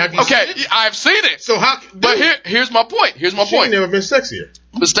 Nigga, have you seen it? I've seen it. So how? But here's my point. She ain't never been sexier.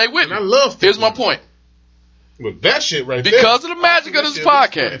 But stay with me. I love. Here's my point. With that shit right there. Because of the magic of this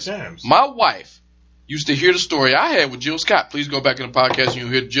podcast, my wife used to hear the story I had with Jill Scott. Please go back in the podcast and you'll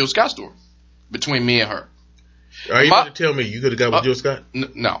hear the Jill Scott story between me and her. Are you going to tell me you could have got with Jill Scott?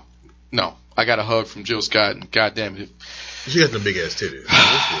 No. I got a hug from Jill Scott, and goddamn it. She got some big ass titties.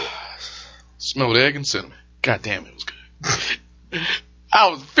 Smelled egg and cinnamon. Goddamn it was good. I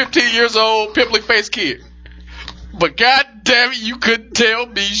was 15 years old, pimply faced kid. But goddamn it, you couldn't tell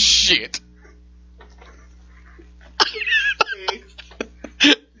me shit.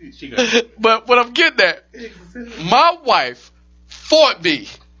 But what I'm getting at, my wife fought me.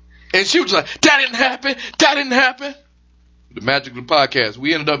 And she was like, that didn't happen. The magic of the podcast.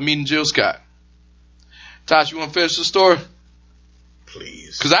 We ended up meeting Jill Scott. Tosh, you want to finish the story?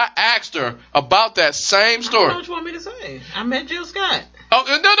 Please. Because I asked her about that same story. I don't know what you want me to say. I met Jill Scott. Oh,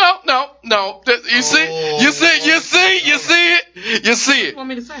 no. You see it. What you want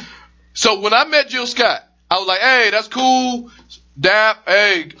me to say? So when I met Jill Scott, I was like, hey, that's cool. Dap,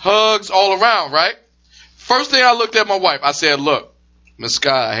 hey, hugs all around, right? First thing I looked at my wife, I said, look, Miss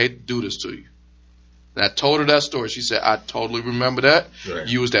Scott, I hate to do this to you. And I told her that story. She said, I totally remember that. Right.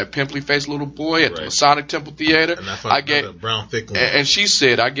 You was that pimply-faced little boy at the Masonic Temple Theater. And I gave a brown thick one. And she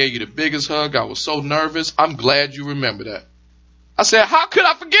said, I gave you the biggest hug. I was so nervous. I'm glad you remember that. I said, how could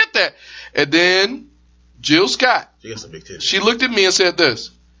I forget that? And then Jill Scott, she got some big titties. She looked at me and said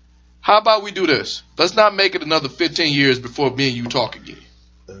this. How about we do this? Let's not make it another 15 years before me and you talk again.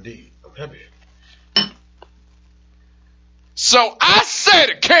 Indeed. I'm happy. So I say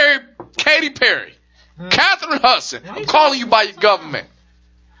to Katy Perry, Catherine Hudson, I'm calling you by your government.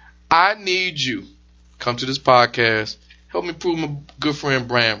 I need you. Come to this podcast. Help me prove my good friend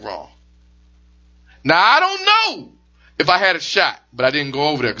Brand wrong. Now, I don't know if I had a shot, but I didn't go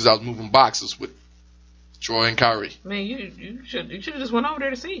over there because I was moving boxes with Troy and Kyrie. Man, you should have just went over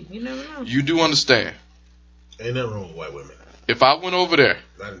there to see. You never know. You do understand. Ain't nothing wrong with white women. If I went over there.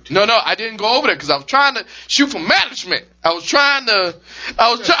 No, I didn't go over there because I was trying to shoot for management. I was trying.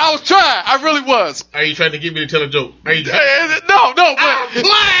 I really was. Are you trying to get me to tell a joke? Are you No, but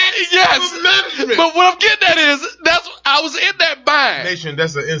yes. But what I'm getting at is I was in that bind. Nation,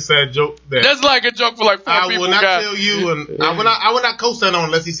 that's an inside joke. That's like a joke for like 4 people. I will not tell you, and I will not co-sign on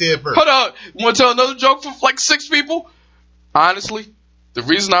unless he said it first. Hold on. You want to tell another joke for like 6 people? Honestly, the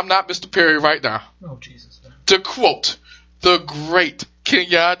reason I'm not Mr. Perry right now. Oh, Jesus. Man. To quote the great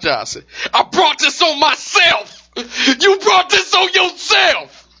Kenyon Johnson, I brought this on myself. You brought this on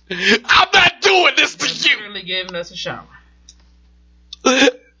yourself. I'm not doing this to you. Really giving us a shower.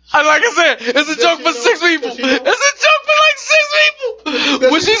 Like I said, it's a joke for 6 people. It's a joke for like 6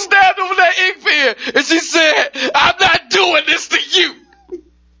 people. When she stabbed him with that ink pen and she said, I'm not doing this to you.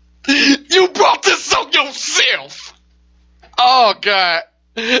 You brought this on yourself. Oh, God.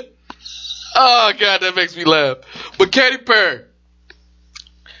 Oh, God, that makes me laugh. But Katy Perry,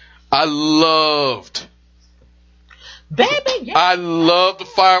 I loved the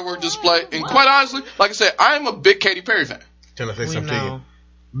firework display. And quite honestly, like I said, I'm a big Katy Perry fan. Can I say something to you?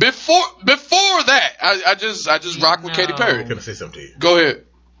 Before that, I just rock with Katy Perry. Can I say something to you? Go ahead.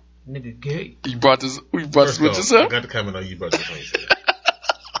 Nigga gay. We brought this with yourself? I got to comment on you brought this on yourself.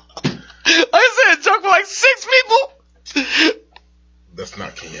 Like I said, joke for like 6 people. That's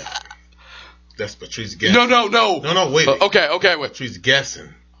not Kenya. That's Patrice Gasson. No, wait. Okay, wait. Patrice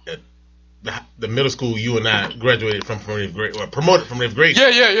Gasson at the middle school you and I graduated from 8th grade, or promoted from 8th grade.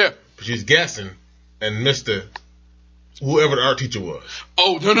 Yeah. Patrice Gasson and Mr. whoever the art teacher was.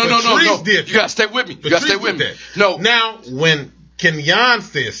 Oh, no. Did you gotta stay with me. No. Now, when Kenyon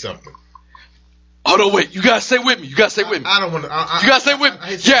says something. Hold on, wait. You gotta stay with me. I don't want to. You gotta stay with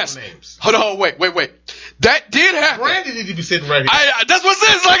me. Yes. Names. Hold on, wait. That did happen. Brandy need to be sitting right here. That's what it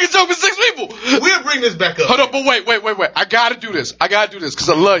says. Like it's over 6 people. We'll bring this back up. Hold on, but wait. I gotta do this because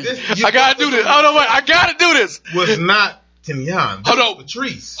I love you. I gotta do this. Hold on, wait. I gotta do this. Was not Kenyon. Hold on.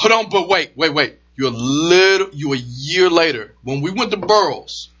 Patrice. Hold on, but wait. You a year later when we went to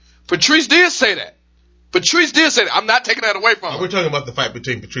Burroughs. Patrice did say that. I'm not taking that away from her. We're talking about the fight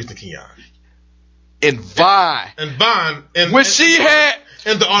between Patrice and Kenyon. And Vine. And when she had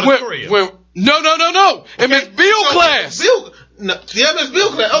in the auditorium. No. In Miss Bill class. Miss Bill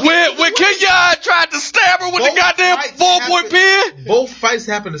class. Okay. When Kenyon tried to stab her with the goddamn 4-point pen. Both fights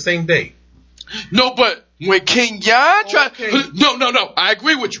happened the same day. No, but when Kenyon tried, no, I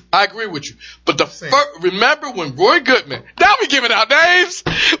agree with you. But remember when Roy Goodman? Now we giving out names.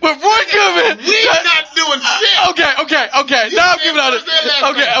 When Roy Goodman, we not doing shit. Okay. Now I'm giving out.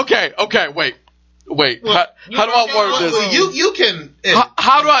 Okay. Wait. How do I word this? You can.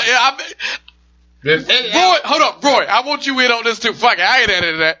 How do I? Roy, hold up, Roy. I want you in on this too. Fuck it, I ain't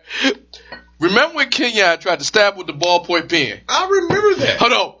editing that. Remember when Kenyon tried to stab with the ballpoint pen? I remember that.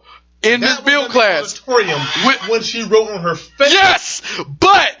 Hold on. In Miss Bill class. When she wrote on her face. Yes!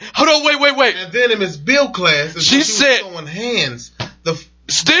 But, hold on, wait. And then in Miss Bill class, she said, was showing hands.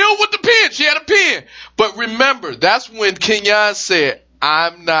 Still with the pen. She had a pen. But remember, that's when Kenyon said,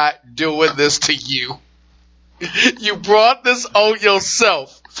 I'm not doing this to you. You brought this on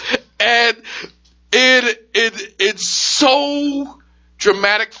yourself. And in so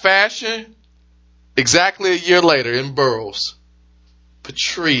dramatic fashion, exactly a year later in Burroughs,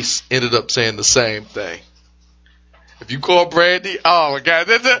 Patrice ended up saying the same thing. If you call Brandy, oh my God,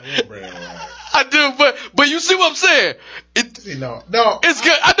 I do, but you see what I'm saying? No, it's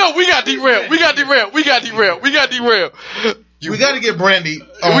good. I know we got derailed. We got derailed. We got to get Brandy.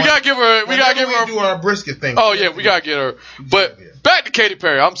 We got to give her. We got to give her. Do our brisket thing. Oh yeah, we got to get her. But back to Katy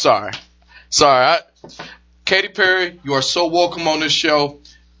Perry. I'm sorry. Katy Perry, you are so welcome on this show.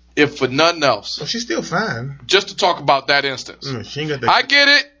 If for nothing else, well, she's still fine. Just to talk about that instance, she ain't got that. I get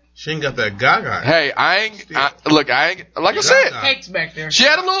it. She ain't got that Gaga. Hey, I ain't. Like I said, cakes back there. She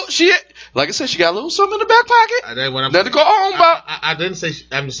had a little. Like I said, she got a little something in the back pocket. Nothing to go home about. I didn't say.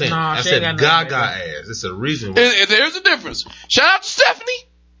 I'm just saying. I said Gaga ass. It's a reason. And there's a difference. Shout out to Stephanie.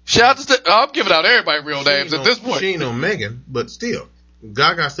 I'm giving out everybody real names at this point. She ain't no Megan, but still,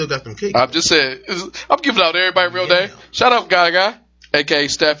 Gaga still got them cakes. I'm just saying. I'm giving out everybody real names. Shout out Gaga, aka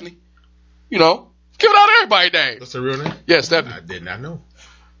Stephanie. You know, giving out everybody names. That's her real name? Yeah, Stephanie. I did not know.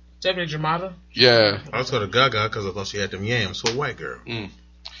 Stephanie Jamada? Yeah. I was called Gaga because I thought she had them yams for a white girl.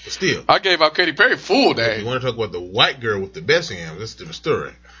 But still. I gave out Katy Perry full name. If you want to talk about the white girl with the best yams, that's a different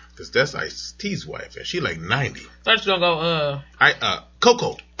story. Because that's Ice-T's wife, and she like 90. First gonna go,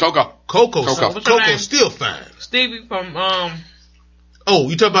 Coco. Coco's still fine. Stevie from, Oh,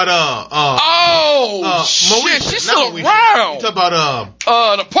 you talk about shit, she's still around. You talk about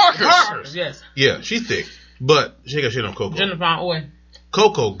the Parkers. Yes. Yeah, she's thick, but she ain't got shit on Coco. Jennifer Oy.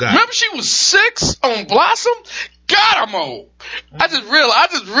 Coco got. Remember she was 6 on Blossom? God, I'm old. I just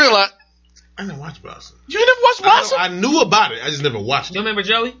realized. I didn't watch Blossom. You never watched Blossom? I knew about it. I just never watched it. You remember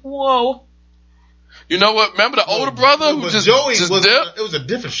Joey? Whoa. You know what? Remember the older brother who just Joey just was. dipped? It was a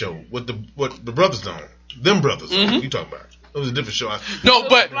different show with the brothers on. Them brothers. You talking about? It was a different show. No.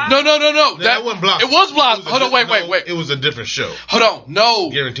 That wasn't Blossom. It was Blossom. Hold on, wait. It was a different show. Hold on, no.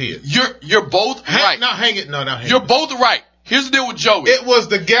 Guarantee it. You're both right. Now hang it. You're both right. Here's the deal with Joey. It was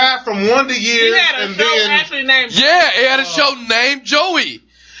the guy from Wonder Years. He had a show actually named. Yeah, he had a show named Joey.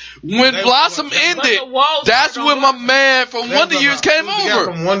 When Blossom ended, that's when my man from Wonder Years came over. The guy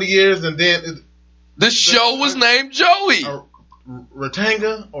from Wonder Years, and then the show was named Joey.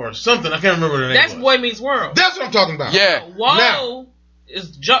 Ratanga or something. I can't remember the name. That's Boy Meets World. That's what I'm talking about. Yeah. Whoa is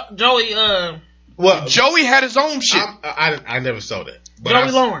Joey. Well, Joey had his own shit. I never saw that. But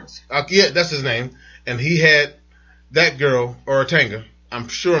Joey Lawrence. Yeah, that's his name, and he had that girl or Ratanga I'm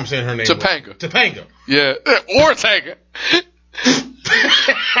sure I'm saying her name. Topanga. Yeah. Ortega.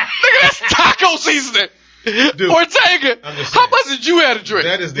 Nigga, that's taco seasoning. Dude, Ortega. How much did you have to drink?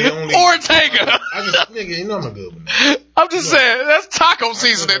 That is the only. Ortega. Nigga, you know I'm a good one. I'm just saying, that's taco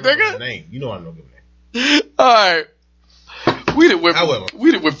seasoning, nigga. Name. You know I know good name. Alright. We didn't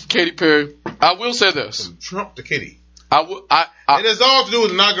win from Katy Perry. I will say this. From Trump to Katy. It has all to do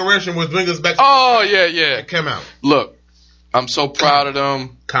with inauguration, which brings us back to yeah. Come out. Look, I'm so proud of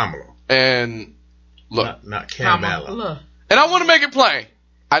them. Kamala. And look. Not Kamala. And I want to make it plain.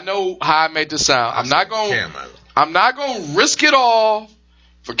 I know how I made this sound. I'm not going to risk it all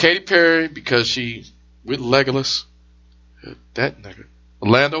for Katy Perry because she with Legolas. That nigga.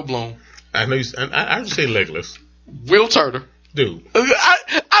 Orlando Bloom. I know I just say Legolas. Will Turner. Dude. I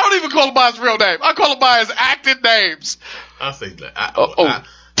don't even call him by his real name. I call him by his acting names. I say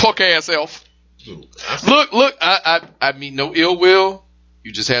punk ass elf. Dude, look, I mean no ill will.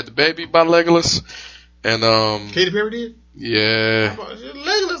 You just had the baby by Legolas. And Katy Perry did? Yeah.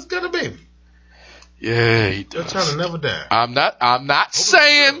 Legolas got a baby. Yeah, he does. That child will never die. I'm not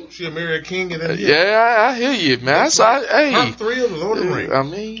saying she'll marry a king and then I hear you, man. Part 3 of the Lord of the Rings. I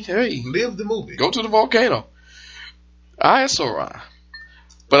mean, hey. Live the movie. Go to the volcano. It's alright.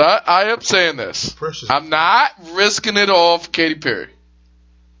 But I am saying this. I'm not risking it all for Katy Perry.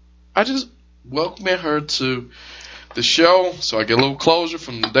 I just welcome her to the show so I get a little closure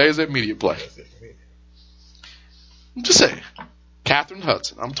from the days at Media Play. I'm just saying. Catherine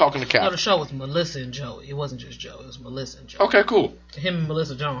Hudson. I'm talking to Catherine. No, the show was Melissa and Joey. It wasn't just Joe. It was Melissa and Joey. Okay, cool. Him and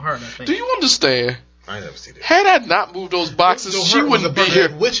Melissa Joan Hart, I think. Do you understand? I never seen it. Had I not moved those boxes, she wouldn't be here.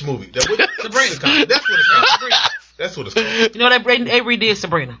 Which movie? Sabrina. That's what it's called. That's what it's called. You know, they redid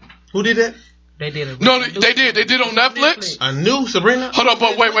Sabrina. Who did that? They did it. No, they did. They did on Netflix. A new Sabrina? Hold up,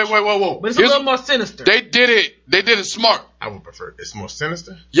 but wait. Whoa. But it's a little more sinister. They did it smart. I would prefer it's more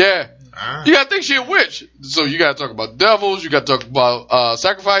sinister? Yeah. You gotta think she a witch. So you gotta talk about devils, you gotta talk about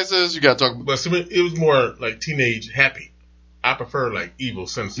sacrifices, you gotta talk about... But it was more like teenage happy. I prefer like evil,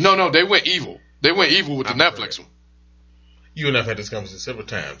 sinister. No, they went evil. They went evil with the Netflix one. You and I've had this conversation several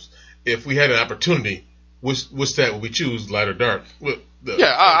times. If we had an opportunity, which side would we choose, light or dark? I'm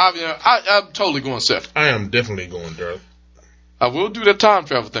totally going Sith. I am definitely going dark. I will do that time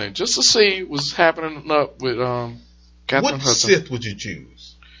travel thing just to see what's happening up with Catherine Hudson. What Sith would you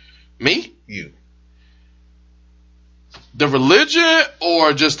choose? Me? You. The religion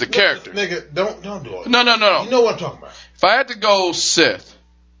or just the character? Nigga, don't do all that. No. You know what I'm talking about. If I had to go Sith,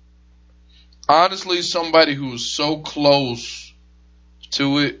 honestly, somebody who's so close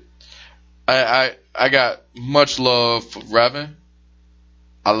to it, I got much love for Revan.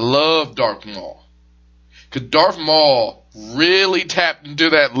 I love Darth Maul. Because Darth Maul really tapped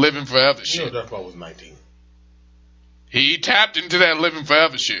into that living forever shit. You know Darth Maul was 19. He tapped into that living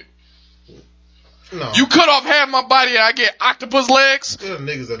forever shit. No. You cut off half my body and I get octopus legs? There are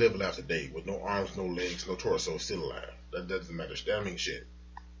niggas that live alive today with no arms, no legs, no torso, still alive. That doesn't matter. That means shit.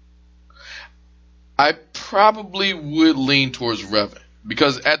 I probably would lean towards Revan.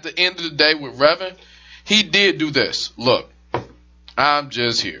 Because at the end of the day with Revan, he did do this. Look, I'm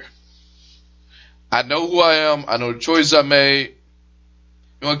just here. I know who I am. I know the choices I made.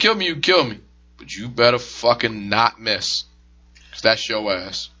 You want to kill me, you kill me. But you better fucking not miss. Because that's your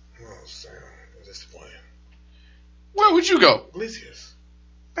ass. Oh, Sam. That's disappointing. Where would you go? Elysius.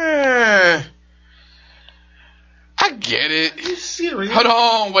 I get it. Are you serious? Hold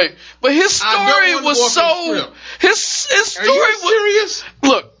on, wait. But his story was so... His story was... serious?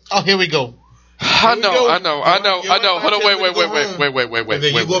 Look. Oh, here we go. I know. Hold on, wait. And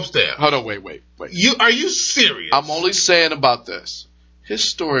then you go upstairs. Hold on, wait. Are you serious? I'm only saying about this. His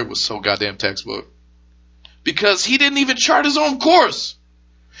story was so goddamn textbook. Because he didn't even chart his own course.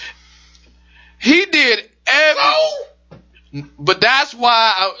 He did But that's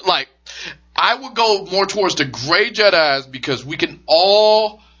why I would go more towards the Grey Jedis because we can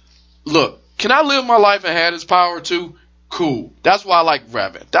all look. Can I live my life and have his power too? Cool. That's why I like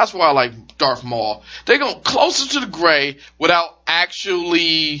Revan. That's why I like Darth Maul. They go closer to the Grey without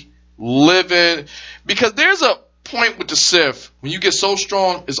actually living. Because there's a point with the Sith when you get so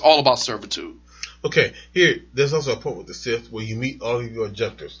strong, it's all about servitude. Okay, there's also a point with the Sith where you meet all of your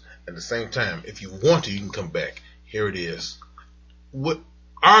objectives at the same time. If you want to, you can come back. Here it is.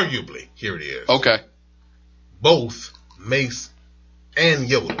 Arguably, here it is. Okay. Both Mace and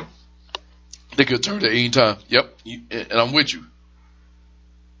Yoda. They could turn at any time. Yep. And I'm with you.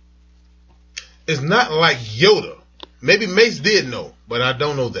 It's not like Yoda. Maybe Mace did know, but I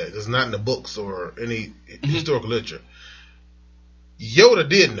don't know that. It's not in the books or any historical literature. Yoda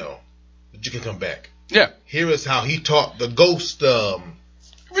did know that you can come back. Yeah. Here is how he taught the ghost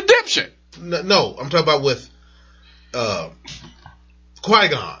redemption. No, I'm talking about with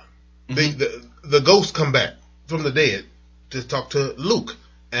Qui-Gon. The ghosts come back from the dead to talk to Luke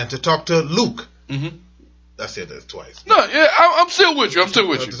and to talk to Luke. Mm-hmm. I said that twice. No, yeah, I'm still with you.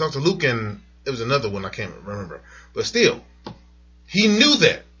 To talk to Luke, and it was another one I can't remember. But still, he knew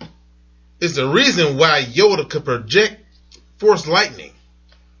that. It's the reason why Yoda could project Force lightning.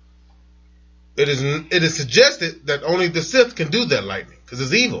 It is suggested that only the Sith can do that lightning because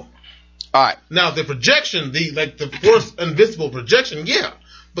it's evil. All right. Now the projection, the Force invincible projection, yeah,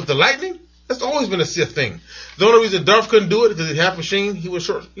 but the lightning, that's always been a Sith thing. The only reason Darth couldn't do it is because he had machine. He was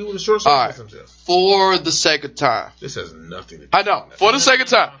short himself. For the sake of time, this has nothing to do. I know. For the sake of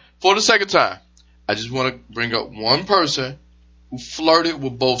time, I just want to bring up one person who flirted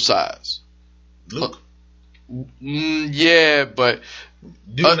with both sides. Luke. Yeah, but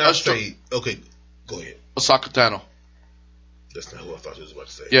do not say. Okay, go ahead. Ahsoka Tano. That's not who I thought you was about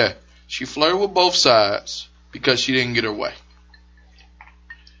to say. Yeah, she flirted with both sides because she didn't get her way.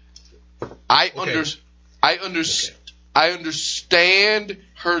 I understand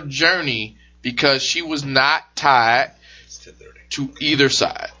her journey because she was not tied to either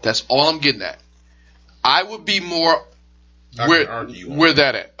side. That's all I'm getting at. I would be more where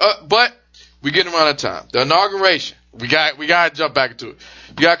that at. But we're getting around out of time. The inauguration. We got to jump back into it.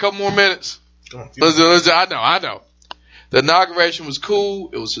 You got a couple more minutes? Let's, I know. The inauguration was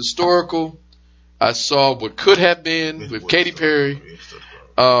cool. It was historical. I saw what could have been with Katy Perry.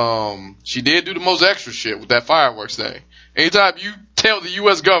 She did do the most extra shit with that fireworks thing. Anytime you tell the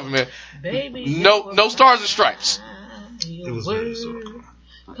U.S. government, no stars and stripes. It was very historical.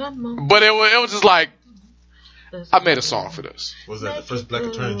 But it was just like, I made a song for this. Was that the first black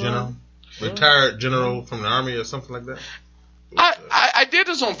attorney general? Retired general from the army or something like that? I did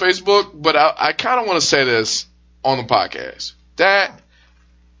this on Facebook, but I kind of want to say this on the podcast. That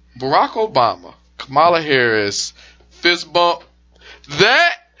Barack Obama, Kamala Harris, fist bump,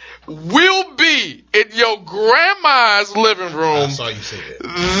 that will be in your grandma's living room. I saw you say that.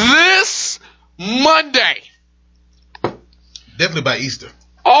 This Monday. Definitely by Easter.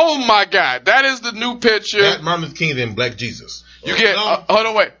 Oh my God. That is the new picture. That Martin Luther King and Black Jesus. You get, hold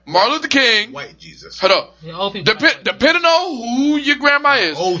on, wait. Martin Luther King. White Jesus. Hold up. Depending on who your grandma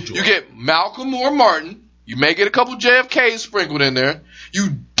is, you get Malcolm or Martin. You may get a couple JFKs sprinkled in there. You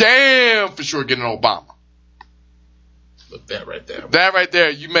damn for sure get an Obama. Look, that right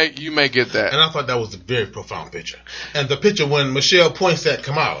there, you may get that. And I thought that was a very profound picture. And the picture when Michelle points at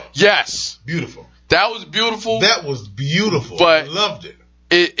Kamala. Yes. Beautiful. That was beautiful. But I loved it.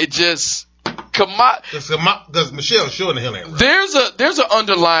 It just Kamala. Because Michelle sure in the hell ain't right. There's an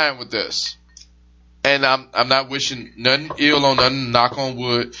underlying with this. And I'm not wishing nothing ill on nothing, knock on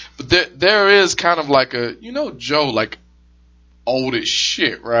wood. But there is kind of like a, Joe, like old as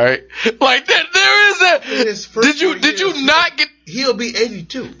shit, right? Like that. There is that. Did you not get? He'll be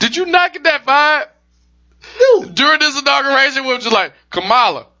 82. Did you not get that vibe? No. During this inauguration, we were just like,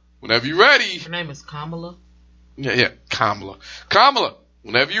 Kamala, whenever you're ready. Her name is Kamala. Yeah, Kamala. Kamala,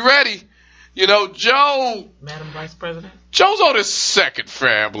 whenever you're ready. Joe. Madam Vice President. Joe's on his second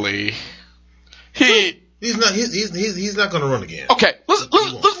family. He's not going to run again. Okay, let's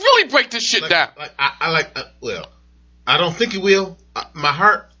really break this shit down. I don't think he will. My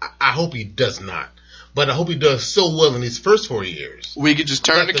heart, I hope he does not. But I hope he does so well in his first 4 years. We could just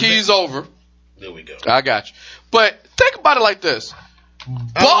turn the keys over. There we go. I got you. But think about it like this.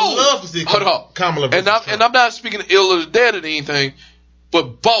 I would love to see Kamala versus Trump. And I'm not speaking ill of the dead or anything,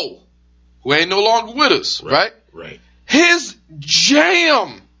 but Bo, who ain't no longer with us, right? Right. His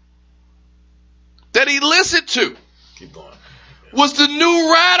jam that he listened to was the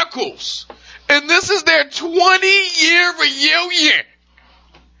New Radicals. And this is their 20-year reunion.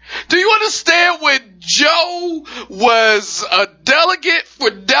 Do you understand when Joe was a delegate for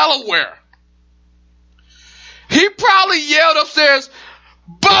Delaware? He probably yelled upstairs,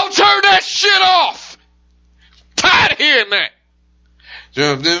 "Bo, turn that shit off! Tired of hearing that."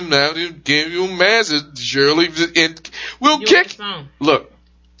 Jump them now, give you a message, Shirley. We'll kick. Look,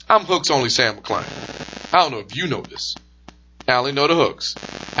 I'm Hooks only Sam McClain. I don't know if you know this. I only know the hooks.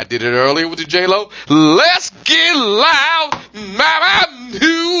 I did it earlier with the J-Lo. Let's get loud,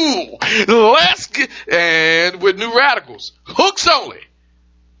 and with New Radicals. Hooks only.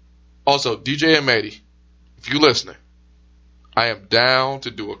 Also, DJ M80, if you listening, I am down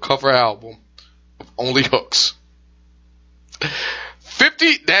to do a cover album of only hooks.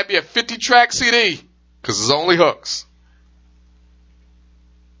 50, that'd be a 50-track CD, because it's only hooks.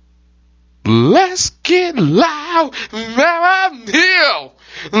 Let's get loud, now I'm here.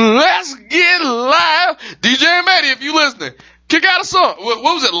 Let's get loud. DJ M80, if you listening, Kick out a song. What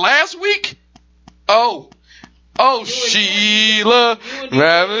was it, last week? Oh, Sheila. I'm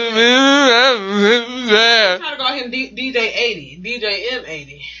trying to go ahead and DJ 80. DJ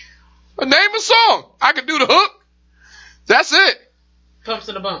M80. Name a song. I can do the hook. That's it. Pumps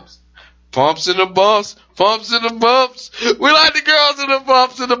and the bumps. Pumps and the bumps. Pumps and the bumps. We like the girls in the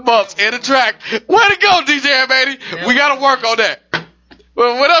bumps and the bumps. And the track. Way to go, DJ M80. Yeah. We got to work on that.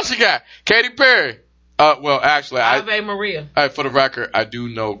 Well, what else you got? Katy Perry. Well, actually, Ave Maria. For the record, I do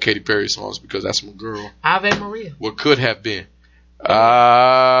know Katy Perry songs because that's my girl. Ave Maria. What could have been?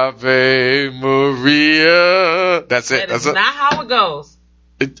 Ave Maria. That's it. That's not how it goes.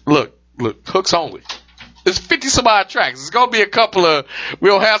 Look, hooks only. It's 50 some odd tracks. It's gonna be a couple of.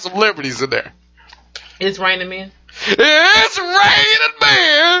 We'll have some liberties in there. It's raining, man. It's raining,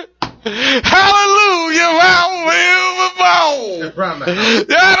 man. Hallelujah, I will be born.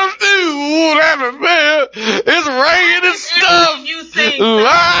 That'll do, man. It's raining stuff. You sing.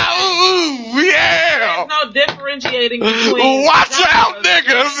 Oh, yeah. There's no differentiating between. Watch out,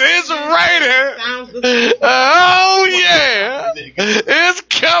 niggas. It's raining. Oh, yeah. It's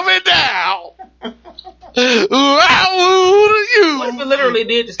coming down. What if it literally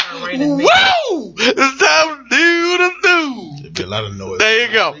did just start raining? Woo! It's time to do the do. A lot of noise. There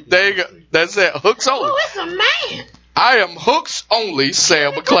you go. That's it. Hooks only. Oh, it's a man. I am hooks only,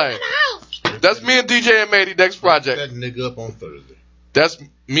 Sam McClain. That's me and DJ M80 next project. That nigga up on Thursday. That's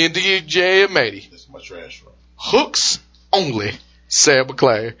me and DJ M80. That's my trash room. Hooks only, Sam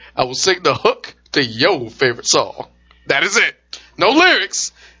McClain. I will sing the hook to your favorite song. That is it. No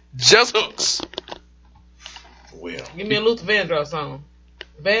lyrics, just hooks. Well, give me a Luther Vandross song.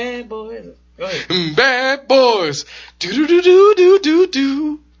 Bad boys. Go ahead. Bad boys.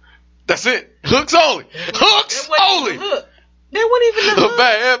 Do. That's it. Hooks only. Hooks only. That wasn't even the hook.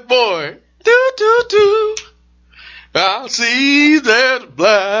 Bad boy. Do. I see that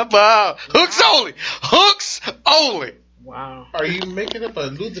blind boy. Hooks only. Hooks only. Wow. Are you making up a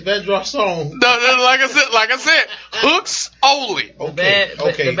Luther Vandross song? No, like I said, hooks only. Okay.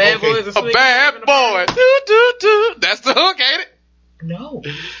 The bad boys are a bad boy. Do. That's the hook, ain't it? No,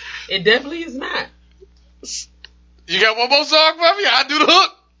 it definitely is not. You got one more song for me? I do the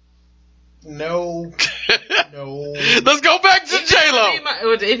hook. No. Let's go back to J-Lo.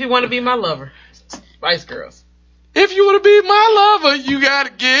 If you want to be my lover, Spice Girls. If you want to be my lover, you got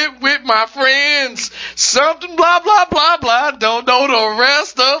to get with my friends. Something blah, blah, blah, blah. Don't know the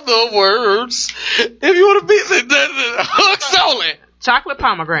rest of the words. If you want to be the hooks only. Chocolate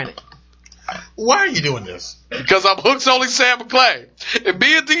pomegranate. Why are you doing this? Because I'm hooks only Sam McClain. And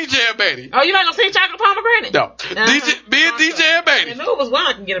be a DJ M80. Oh, you're not going to sing chocolate pomegranate? No. Be a DJ M80. I knew it was one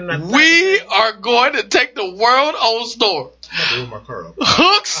I can get him nothing. We are going to take the world on store.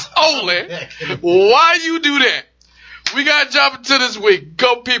 Hooks only. Why you do that? We got to jump into this week.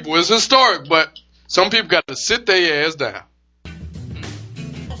 Go people. It's historic, but some people got to sit their ass down.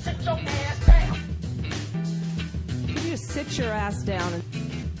 Sit your ass down. You just sit your ass down and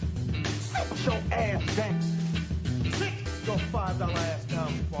sit your ass down. Sit your $5 ass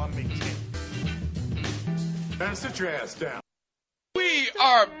down before I make 10. And sit your ass down. We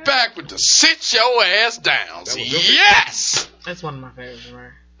are back with the sit your ass down. Yes! That's one of my favorites,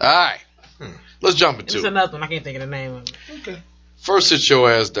 right? All right. Let's jump into it. It's another one. I can't think of the name of it. Okay. First, sit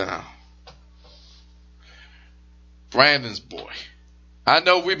your ass down. Brandon's boy. I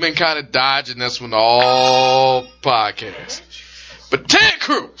know we've been kind of dodging this one all podcasts. But Ted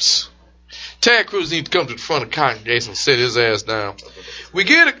Cruz needs to come to the front of the congregation and sit his ass down. We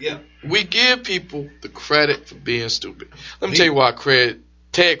give people the credit for being stupid. Let me tell you why I credit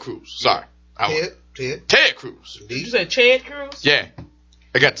Ted Cruz. Sorry. Ted Cruz. Did you say Chad Cruz? Yeah.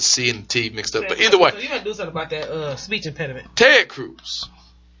 I got the C and the T mixed up. But either way. So you got to do something about that speech impediment. Ted Cruz.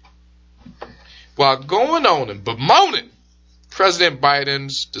 While going on and bemoaning President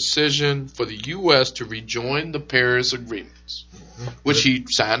Biden's decision for the U.S. to rejoin the Paris agreements, which he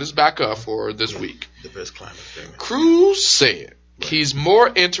signed his back up for this week. The best climate agreement. Cruz said he's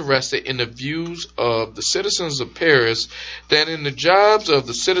more interested in the views of the citizens of Paris than in the jobs of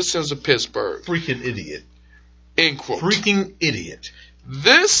the citizens of Pittsburgh. Freaking idiot. End quote. Freaking idiot.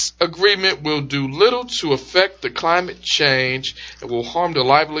 This agreement will do little to affect the climate change and will harm the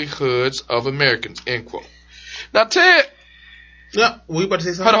livelihoods of Americans. End quote. Now, Ted. Yeah, we about to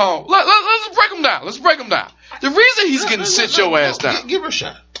say something? Hold on. Let's break them down. The reason he's getting sit your ass down. Give her a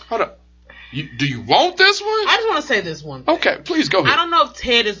shot. Hold up. Do you want this one? I just want to say this one thing. Okay, please go ahead. I don't know if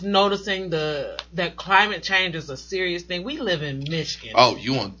Ted is noticing that climate change is a serious thing. We live in Michigan. Oh,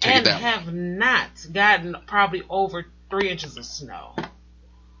 you want to take it down? And have not gotten probably over 3 inches of snow.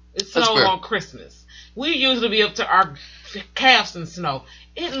 It snows on Christmas. We usually be up to our calves in snow.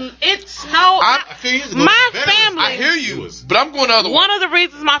 It snowed. My family. I hear you, but I'm going the other way. One of the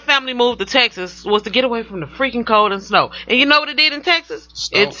reasons my family moved to Texas was to get away from the freaking cold and snow. And you know what it did in Texas?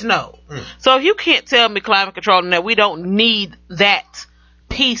 It snowed. So if you can't tell me climate control and that we don't need that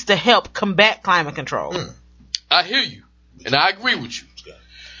piece to help combat climate control. I hear you, and I agree with you.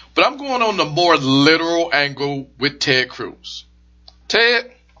 But I'm going on the more literal angle with Ted Cruz.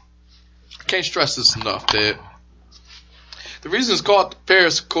 Ted, I can't stress this enough, Ted. The reason it's called the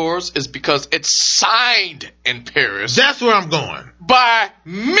Paris Accords is because it's signed in Paris. That's where I'm going. By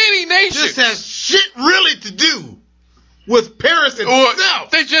many nations. This has shit really to do with Paris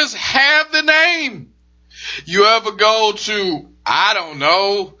itself. They just have the name. You ever go to, I don't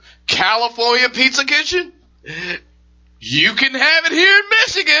know, California Pizza Kitchen? You can have it here in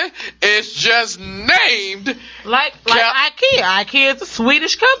Michigan. It's just named like IKEA. IKEA is a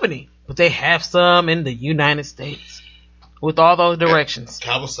Swedish company, but they have some in the United States with all those directions.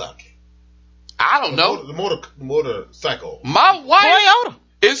 Kawasaki. I don't know. The motorcycle. My wife Toyota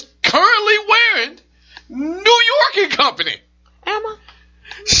is currently wearing New York & Company. Emma?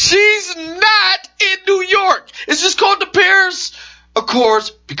 She's not in New York. It's just called the Paris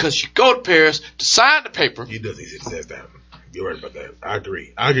Accords because you go to Paris to sign the paper. He does. He says that. You're right about that. I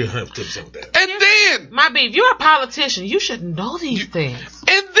agree 100% with that. And then, my B, if you're a politician, you should know these things.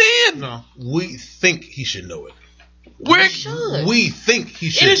 And then, no, we think he should know it. We think he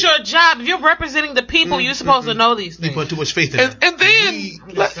should. It is your job. If you're representing the people, you're supposed to know these things. You put too much faith in it. And then,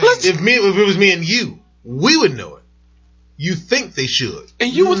 if it was me and you, we would know it. You think they should.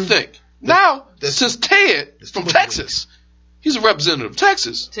 And you would think. Now, since Ted from Texas, he's a representative of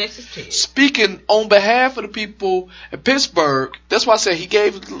Texas. Texas Ted. Speaking on behalf of the people in Pittsburgh, that's why I said he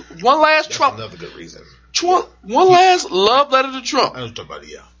gave one last Trump. Another good reason. One last love letter to Trump. I was talking about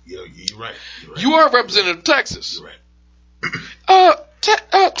you're right. You are a representative of Texas. You're right. Ted,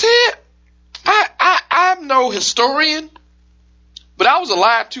 I'm no historian, but I was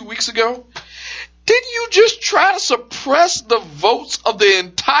alive 2 weeks ago. Didn't you just try to suppress the votes of the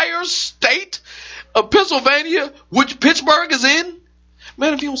entire state of Pennsylvania, which Pittsburgh is in?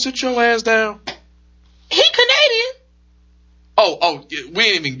 Man, if you don't sit your ass down. He Canadian. Oh, we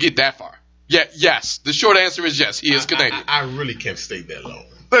didn't even get that far. Yeah, yes. The short answer is yes, he is Canadian. I really can't stay that long.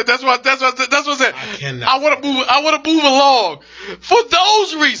 That's what I said. I cannot. I want to move along for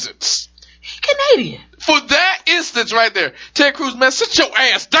those reasons. He Canadian. For that instance right there, Ted Cruz, man, sit your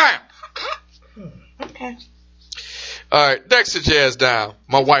ass down. Okay. All right, next, sit your ass down.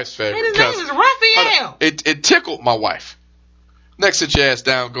 My wife's favorite. And his name is Raphael. It tickled my wife. Next, sit your ass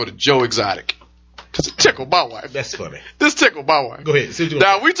down. Go to Joe Exotic. Because it tickled my wife. That's funny. This tickled my wife. Go ahead.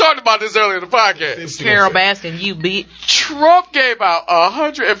 Now, we talked about this earlier in the podcast. Carol Baskin, you bitch. Trump gave out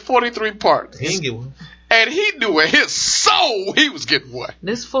 143 pardons. He didn't get one. And he knew in his soul he was getting one.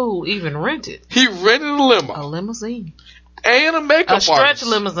 This fool even rented. He rented a limo. A limousine. And a makeup artist. A stretch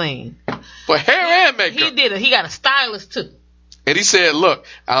limousine. For hair and makeup. He did it. He got a stylist too. And he said, look,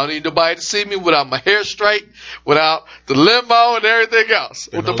 I don't need nobody to see me without my hair straight, without the limo and everything else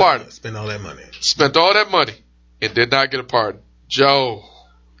with the party. Spent all that money. Spent all that money and did not get a pardon. Joe.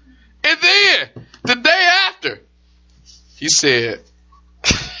 And then, the day after, he said,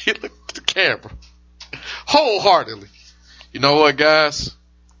 he looked at the camera wholeheartedly. You know what, guys?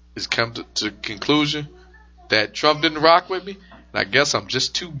 It's come to the conclusion that Trump didn't rock with me, and I guess I'm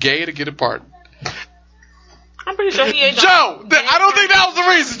just too gay to get a pardon. I'm pretty sure he ain't. Joe, I don't think that was the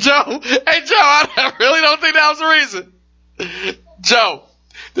reason, Joe. Hey, Joe, I really don't think that was the reason. Joe,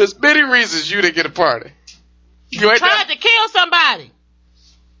 there's many reasons you didn't get a party. You ain't tried to kill somebody.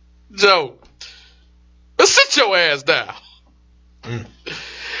 Joe, sit your ass down.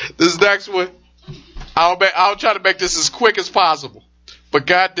 This next one, I'll try to make this as quick as possible. But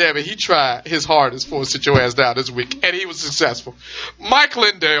goddamn it, he tried his hardest for sit your ass down this week, and he was successful. Mike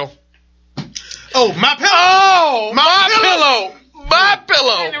Lindell. Oh, my pillow. Oh, my pillow. My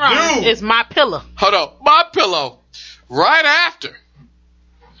pillow. It's my pillow. Hold on. My pillow. Right after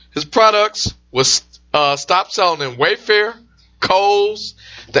his products was stopped selling in Wayfair, Kohl's,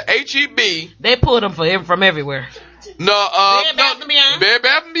 the H-E-B. They pulled them from everywhere. Bed Bath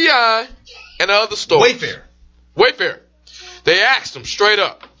 & Beyond, and other stores. Wayfair. They asked him straight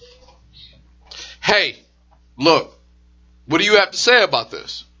up, hey, look, what do you have to say about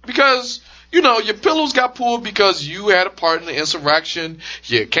this? Because, you know, your pillows got pulled because you had a part in the insurrection.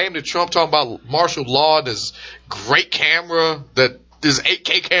 You came to Trump talking about martial law, this great camera, this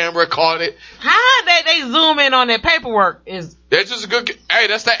 8K camera caught it. How they zoom in on their paperwork is... That's just a good... Hey,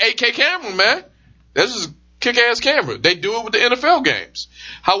 that's that 8K camera, man. That's just... kick-ass camera. They do it with the NFL games.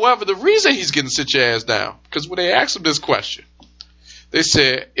 However, the reason he's getting sit your ass down, because when they asked him this question, they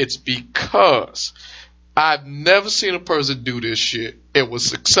said, it's because I've never seen a person do this shit. It was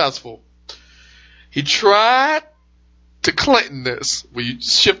successful. He tried to Clinton this. When you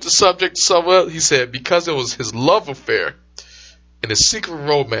shift the subject to somewhere else, he said because it was his love affair and his secret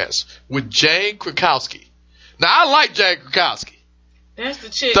romance with Jane Krakowski. Now, I like Jane Krakowski. That's the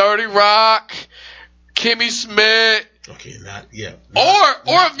chick. 30 Rock, Kimmy Schmidt. Okay, not yet. Or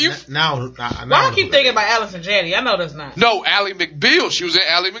if you now why I keep thinking about Allison Janney? I know that's not. No, Ally McBeal. She was in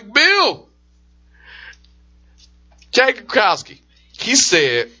Ally McBeal. Jane Krakowski. He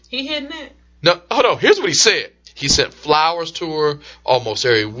said he hitting it. No, hold on. Here's what he said. He sent flowers to her almost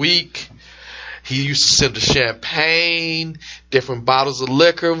every week. He used to send her champagne, different bottles of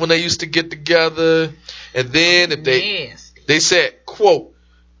liquor when they used to get together. And then if they said, quote,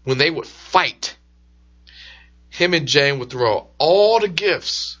 when they would fight, him and Jane would throw all the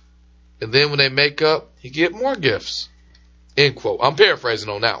gifts. And then when they make up, he get more gifts. End quote. I'm paraphrasing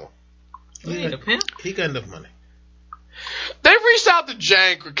on that one. He got enough money. They reached out to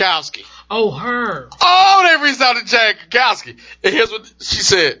Jane Krakowski. Oh, her. Oh, they reached out to Jane Krakowski. And here's what she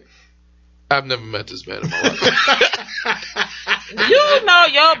said. I've never met this man in my life. You know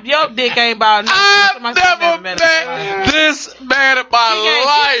your dick ain't about nothing. I've never met this man in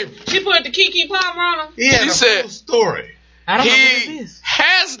my life. She put the Keke Palmer on him. He said, story. I don't know what it is.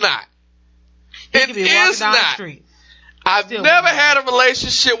 Has not. It is down not. The street. I've never had a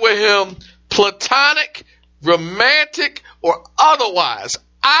relationship with him, platonic, romantic, or otherwise.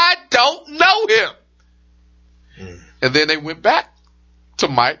 I don't know him. And then they went back to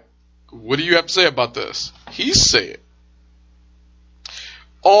Mike. What do you have to say about this? He said,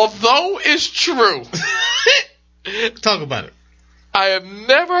 although it's true, talk about it. I have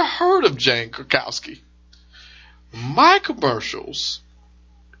never heard of Jane Krakowski. My commercials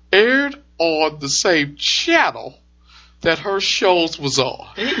aired on the same channel that her shows was on.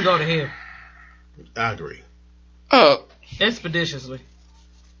 And he can go to hell. I agree. Expeditiously.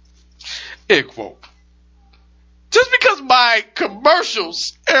 End quote. Just because my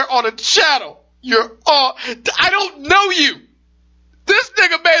commercials air on a channel, I don't know you. This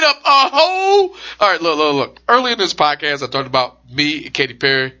nigga made up a whole. All right, look. Early in this podcast, I talked about me and Katy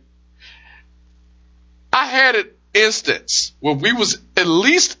Perry. I had an instance where we was at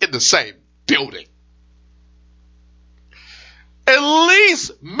least in the same building. At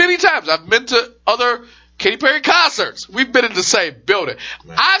least many times. I've been to other Katy Perry concerts. We've been in the same building.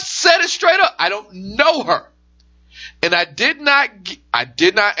 Man. I've said it straight up. I don't know her. And I did not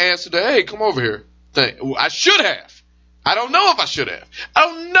answer the, hey, come over here thing. I should have. I don't know if I should have. I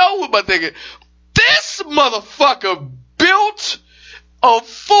don't know what I'm thinking. This motherfucker built a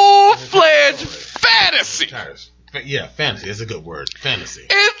full-fledged fantasy. Yeah, fantasy is a good word. Fantasy.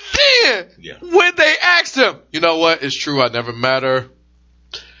 And then, when they asked him, you know what? It's true, I never met her.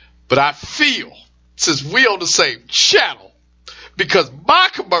 But I feel, since we on the same channel, because my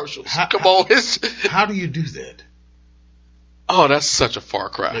commercials come on his. How do you do that? Oh, that's such a far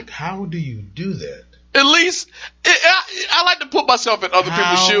cry. Like, how do you do that? At least, I like to put myself in other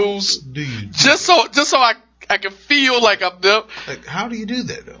people's shoes. Do you do just so I can feel like I'm them. Like, how do you do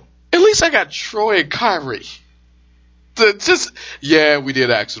that, though? At least I got Troy and Kyrie. We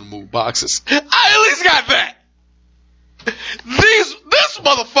did actually move boxes. I at least got that. This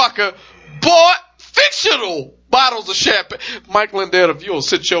motherfucker bought fictional bottles of champagne. Mike Lindell, if you'll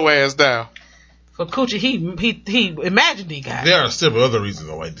sit your ass down. For Coochie, he imagined he got. There are several other reasons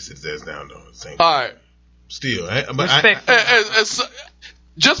why he sits his ass down, though. All right. Still,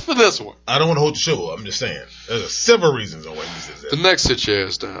 just for this one. I don't want to hold the show. I'm just saying. There's several reasons why he sits his ass down. The next sit your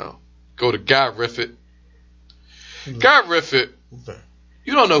ass down. Go to Guy Riffit. Guy Riffit.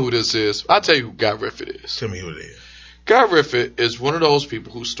 You don't know who this is. I'll tell you who Guy Riffit is. Tell me who it is. Guy Riffit is one of those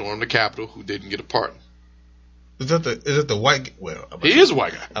people who stormed the Capitol who didn't get a pardon. Is that the white? Well, he is a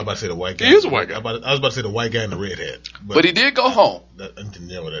white guy. I was about to say the white guy. He is a white guy. I was about to say the white guy in the red hat. But he did go home. I need to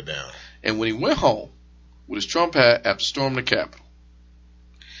narrow that down. And when he went home with his Trump hat after storming the Capitol,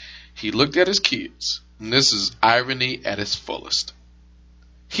 he looked at his kids, and this is irony at its fullest.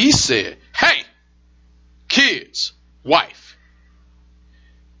 He said, "Hey, kids, wife,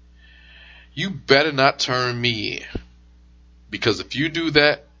 you better not turn me in, because if you do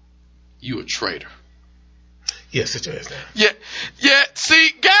that, you a traitor." Yeah, sit your ass down. Yeah,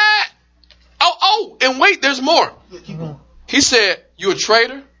 see, God. Oh, and wait, there's more. He said, you a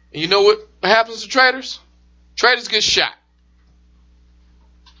traitor? And you know what happens to traitors? Traitors get shot.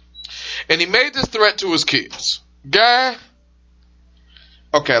 And he made this threat to his kids. Guy,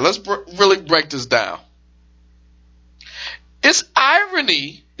 okay, let's really break this down. It's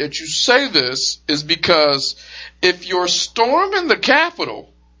irony that you say this is because if you're storming the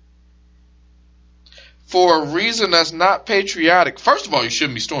Capitol for a reason that's not patriotic, first of all, you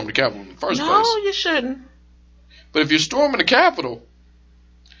shouldn't be storming the Capitol in the first place. No, you shouldn't. But if you're storming the Capitol,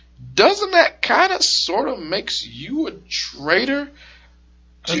 doesn't that kind of sort of makes you a traitor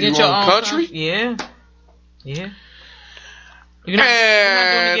to your own country? Yeah. You're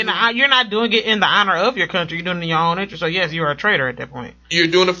not doing it in the honor of your country. You're doing it in your own interest. So yes, you are a traitor at that point. You're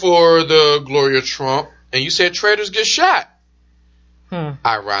doing it for the glory of Trump, and you said traitors get shot.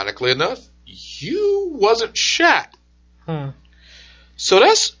 Ironically enough, you wasn't shot. So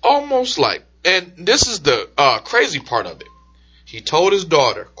that's almost like, and this is the crazy part of it. He told his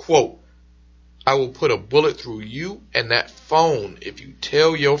daughter, quote, "I will put a bullet through you and that phone if you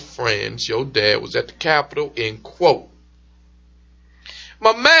tell your friends your dad was at the Capitol," end quote.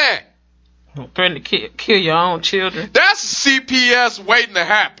 My man. Threatening to kill your own children. That's CPS waiting to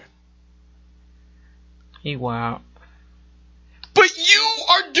happen. He wild. But you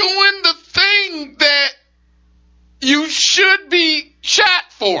are doing the thing that you should be shot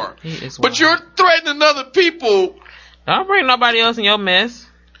for. He is wild. But you're threatening other people. Don't bring nobody else in your mess.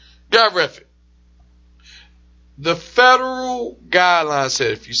 God ref it. The federal guidelines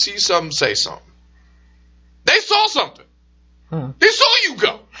said if you see something, say something. They saw something. They saw you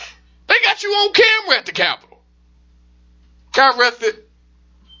go. They got you on camera at the Capitol. God ref it.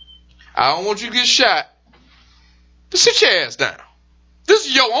 I don't want you to get shot. But sit your ass down. This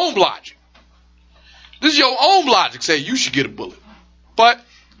is your own logic. This is your own logic. Say you should get a bullet. But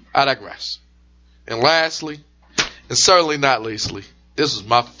I digress. And lastly, and certainly not leastly, this was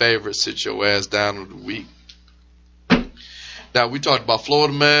my favorite sit your ass down of the week. Now, we talked about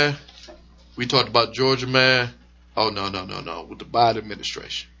Florida man. We talked about Georgia man. Oh, no. With the Biden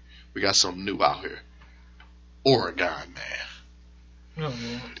administration, we got something new out here. Oregon man.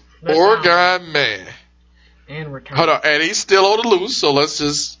 Oregon man. And return. Hold on. And he's still on the loose, so let's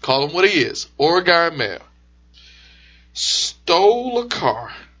just call him what he is. Oregon man stole a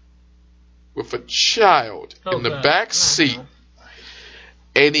car with a child in the back seat,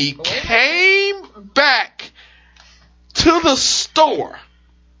 and he came back to the store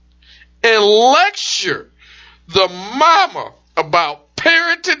and lectured the mama about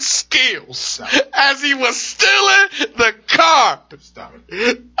parenting skills as he was stealing the car. Stop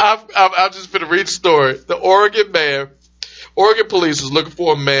it. I'm just going to read the story. The Oregon police was looking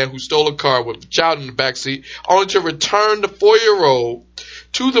for a man who stole a car with a child in the backseat, only to return the 4-year-old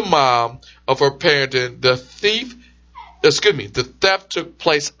to the mom of her parenting. The theft took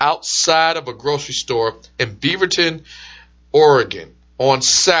place outside of a grocery store in Beaverton, Oregon on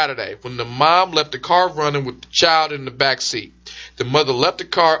Saturday when the mom left the car running with the child in the back seat. The mother left the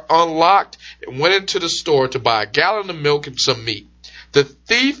car unlocked and went into the store to buy a gallon of milk and some meat. The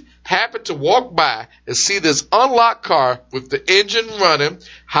thief happened to walk by and see this unlocked car with the engine running,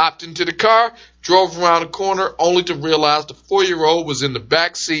 hopped into the car, drove around the corner only to realize the 4-year-old was in the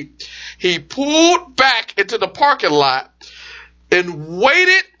back seat. He pulled back into the parking lot and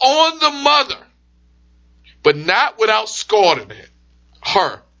waited on the mother, but not without scolding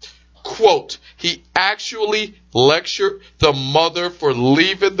her. Quote, he actually lectured the mother for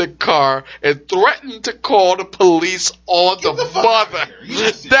leaving the car and threatened to call the police on the mother.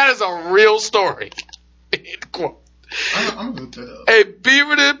 That is a real story. End quote. I'm going to tell. A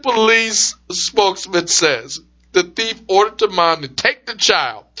Beaverton police spokesman says the thief ordered the mom to take the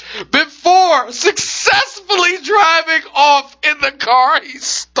child before successfully driving off in the car he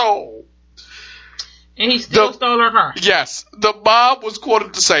stole. And he still stole her car. Yes. The mom was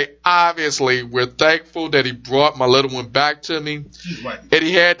quoted to say, obviously, we're thankful that he brought my little one back to me. He's white. And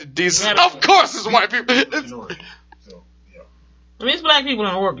he had the decency. Of course it's white people. So, yeah. I mean, it's black people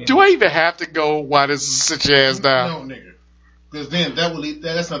in Oregon. Do I even have to go while this is sit your ass down? No, nigga. Because then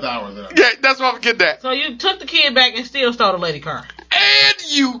that's not the hours that Yeah, that's what I'm getting at. So you took the kid back and still stole the lady car. And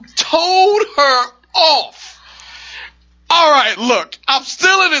you told her off. All right, look, I'm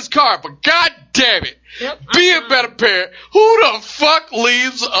still in his car, but god damn it. Yep, be a better parent. Who the fuck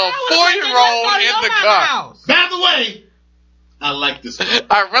leaves a 4-year-old in the car? House. By the way, I like this car.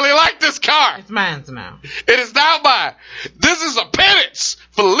 I really like this car. It's mine now. It is now mine. This is a penance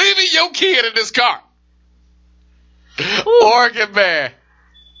for leaving your kid in this car. Ooh. Oregon man,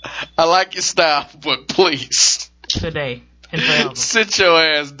 I like your style, but please. Today and forever. Sit your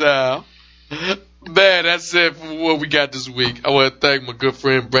ass down. Man, that's it for what we got this week. I want to thank my good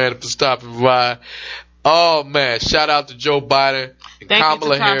friend Brandon for stopping by. Oh man, shout out to Joe Biden and thank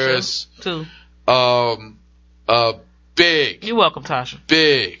Kamala you to Tasha, Harris too. Big. You're welcome, Tasha.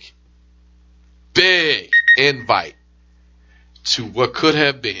 Big invite to what could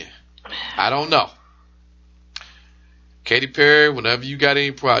have been. I don't know. Katy Perry, whenever you got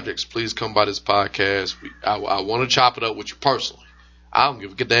any projects, please come by this podcast. I want to chop it up with you personally. I don't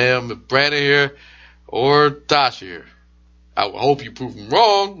give a damn if Brandon here or Tasha here. I hope you prove them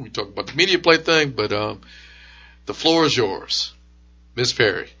wrong. We talk about the media play thing, but the floor is yours, Miss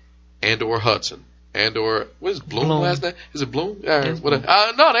Perry, and/or Hudson, and/or what is Bloom last name? Is it Bloom?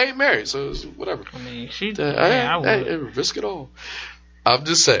 Whatever. No, they ain't married, so it's whatever. I mean, she. I would risk it all. I'm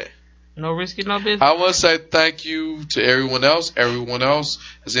just saying. No risky, no business. I want to say thank you to everyone else. Everyone else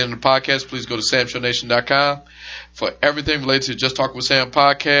is in the podcast. Please go to samshownation.com for everything related to Just Talking with Sam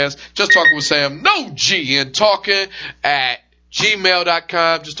podcast. Just Talking with Sam, no G in talking at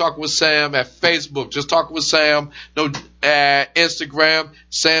gmail.com. Just Talking with Sam at Facebook. Just Talking with Sam, no at Instagram.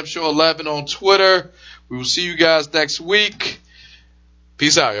 Sam Show 11 on Twitter. We will see you guys next week.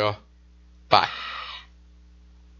 Peace out, y'all. Bye.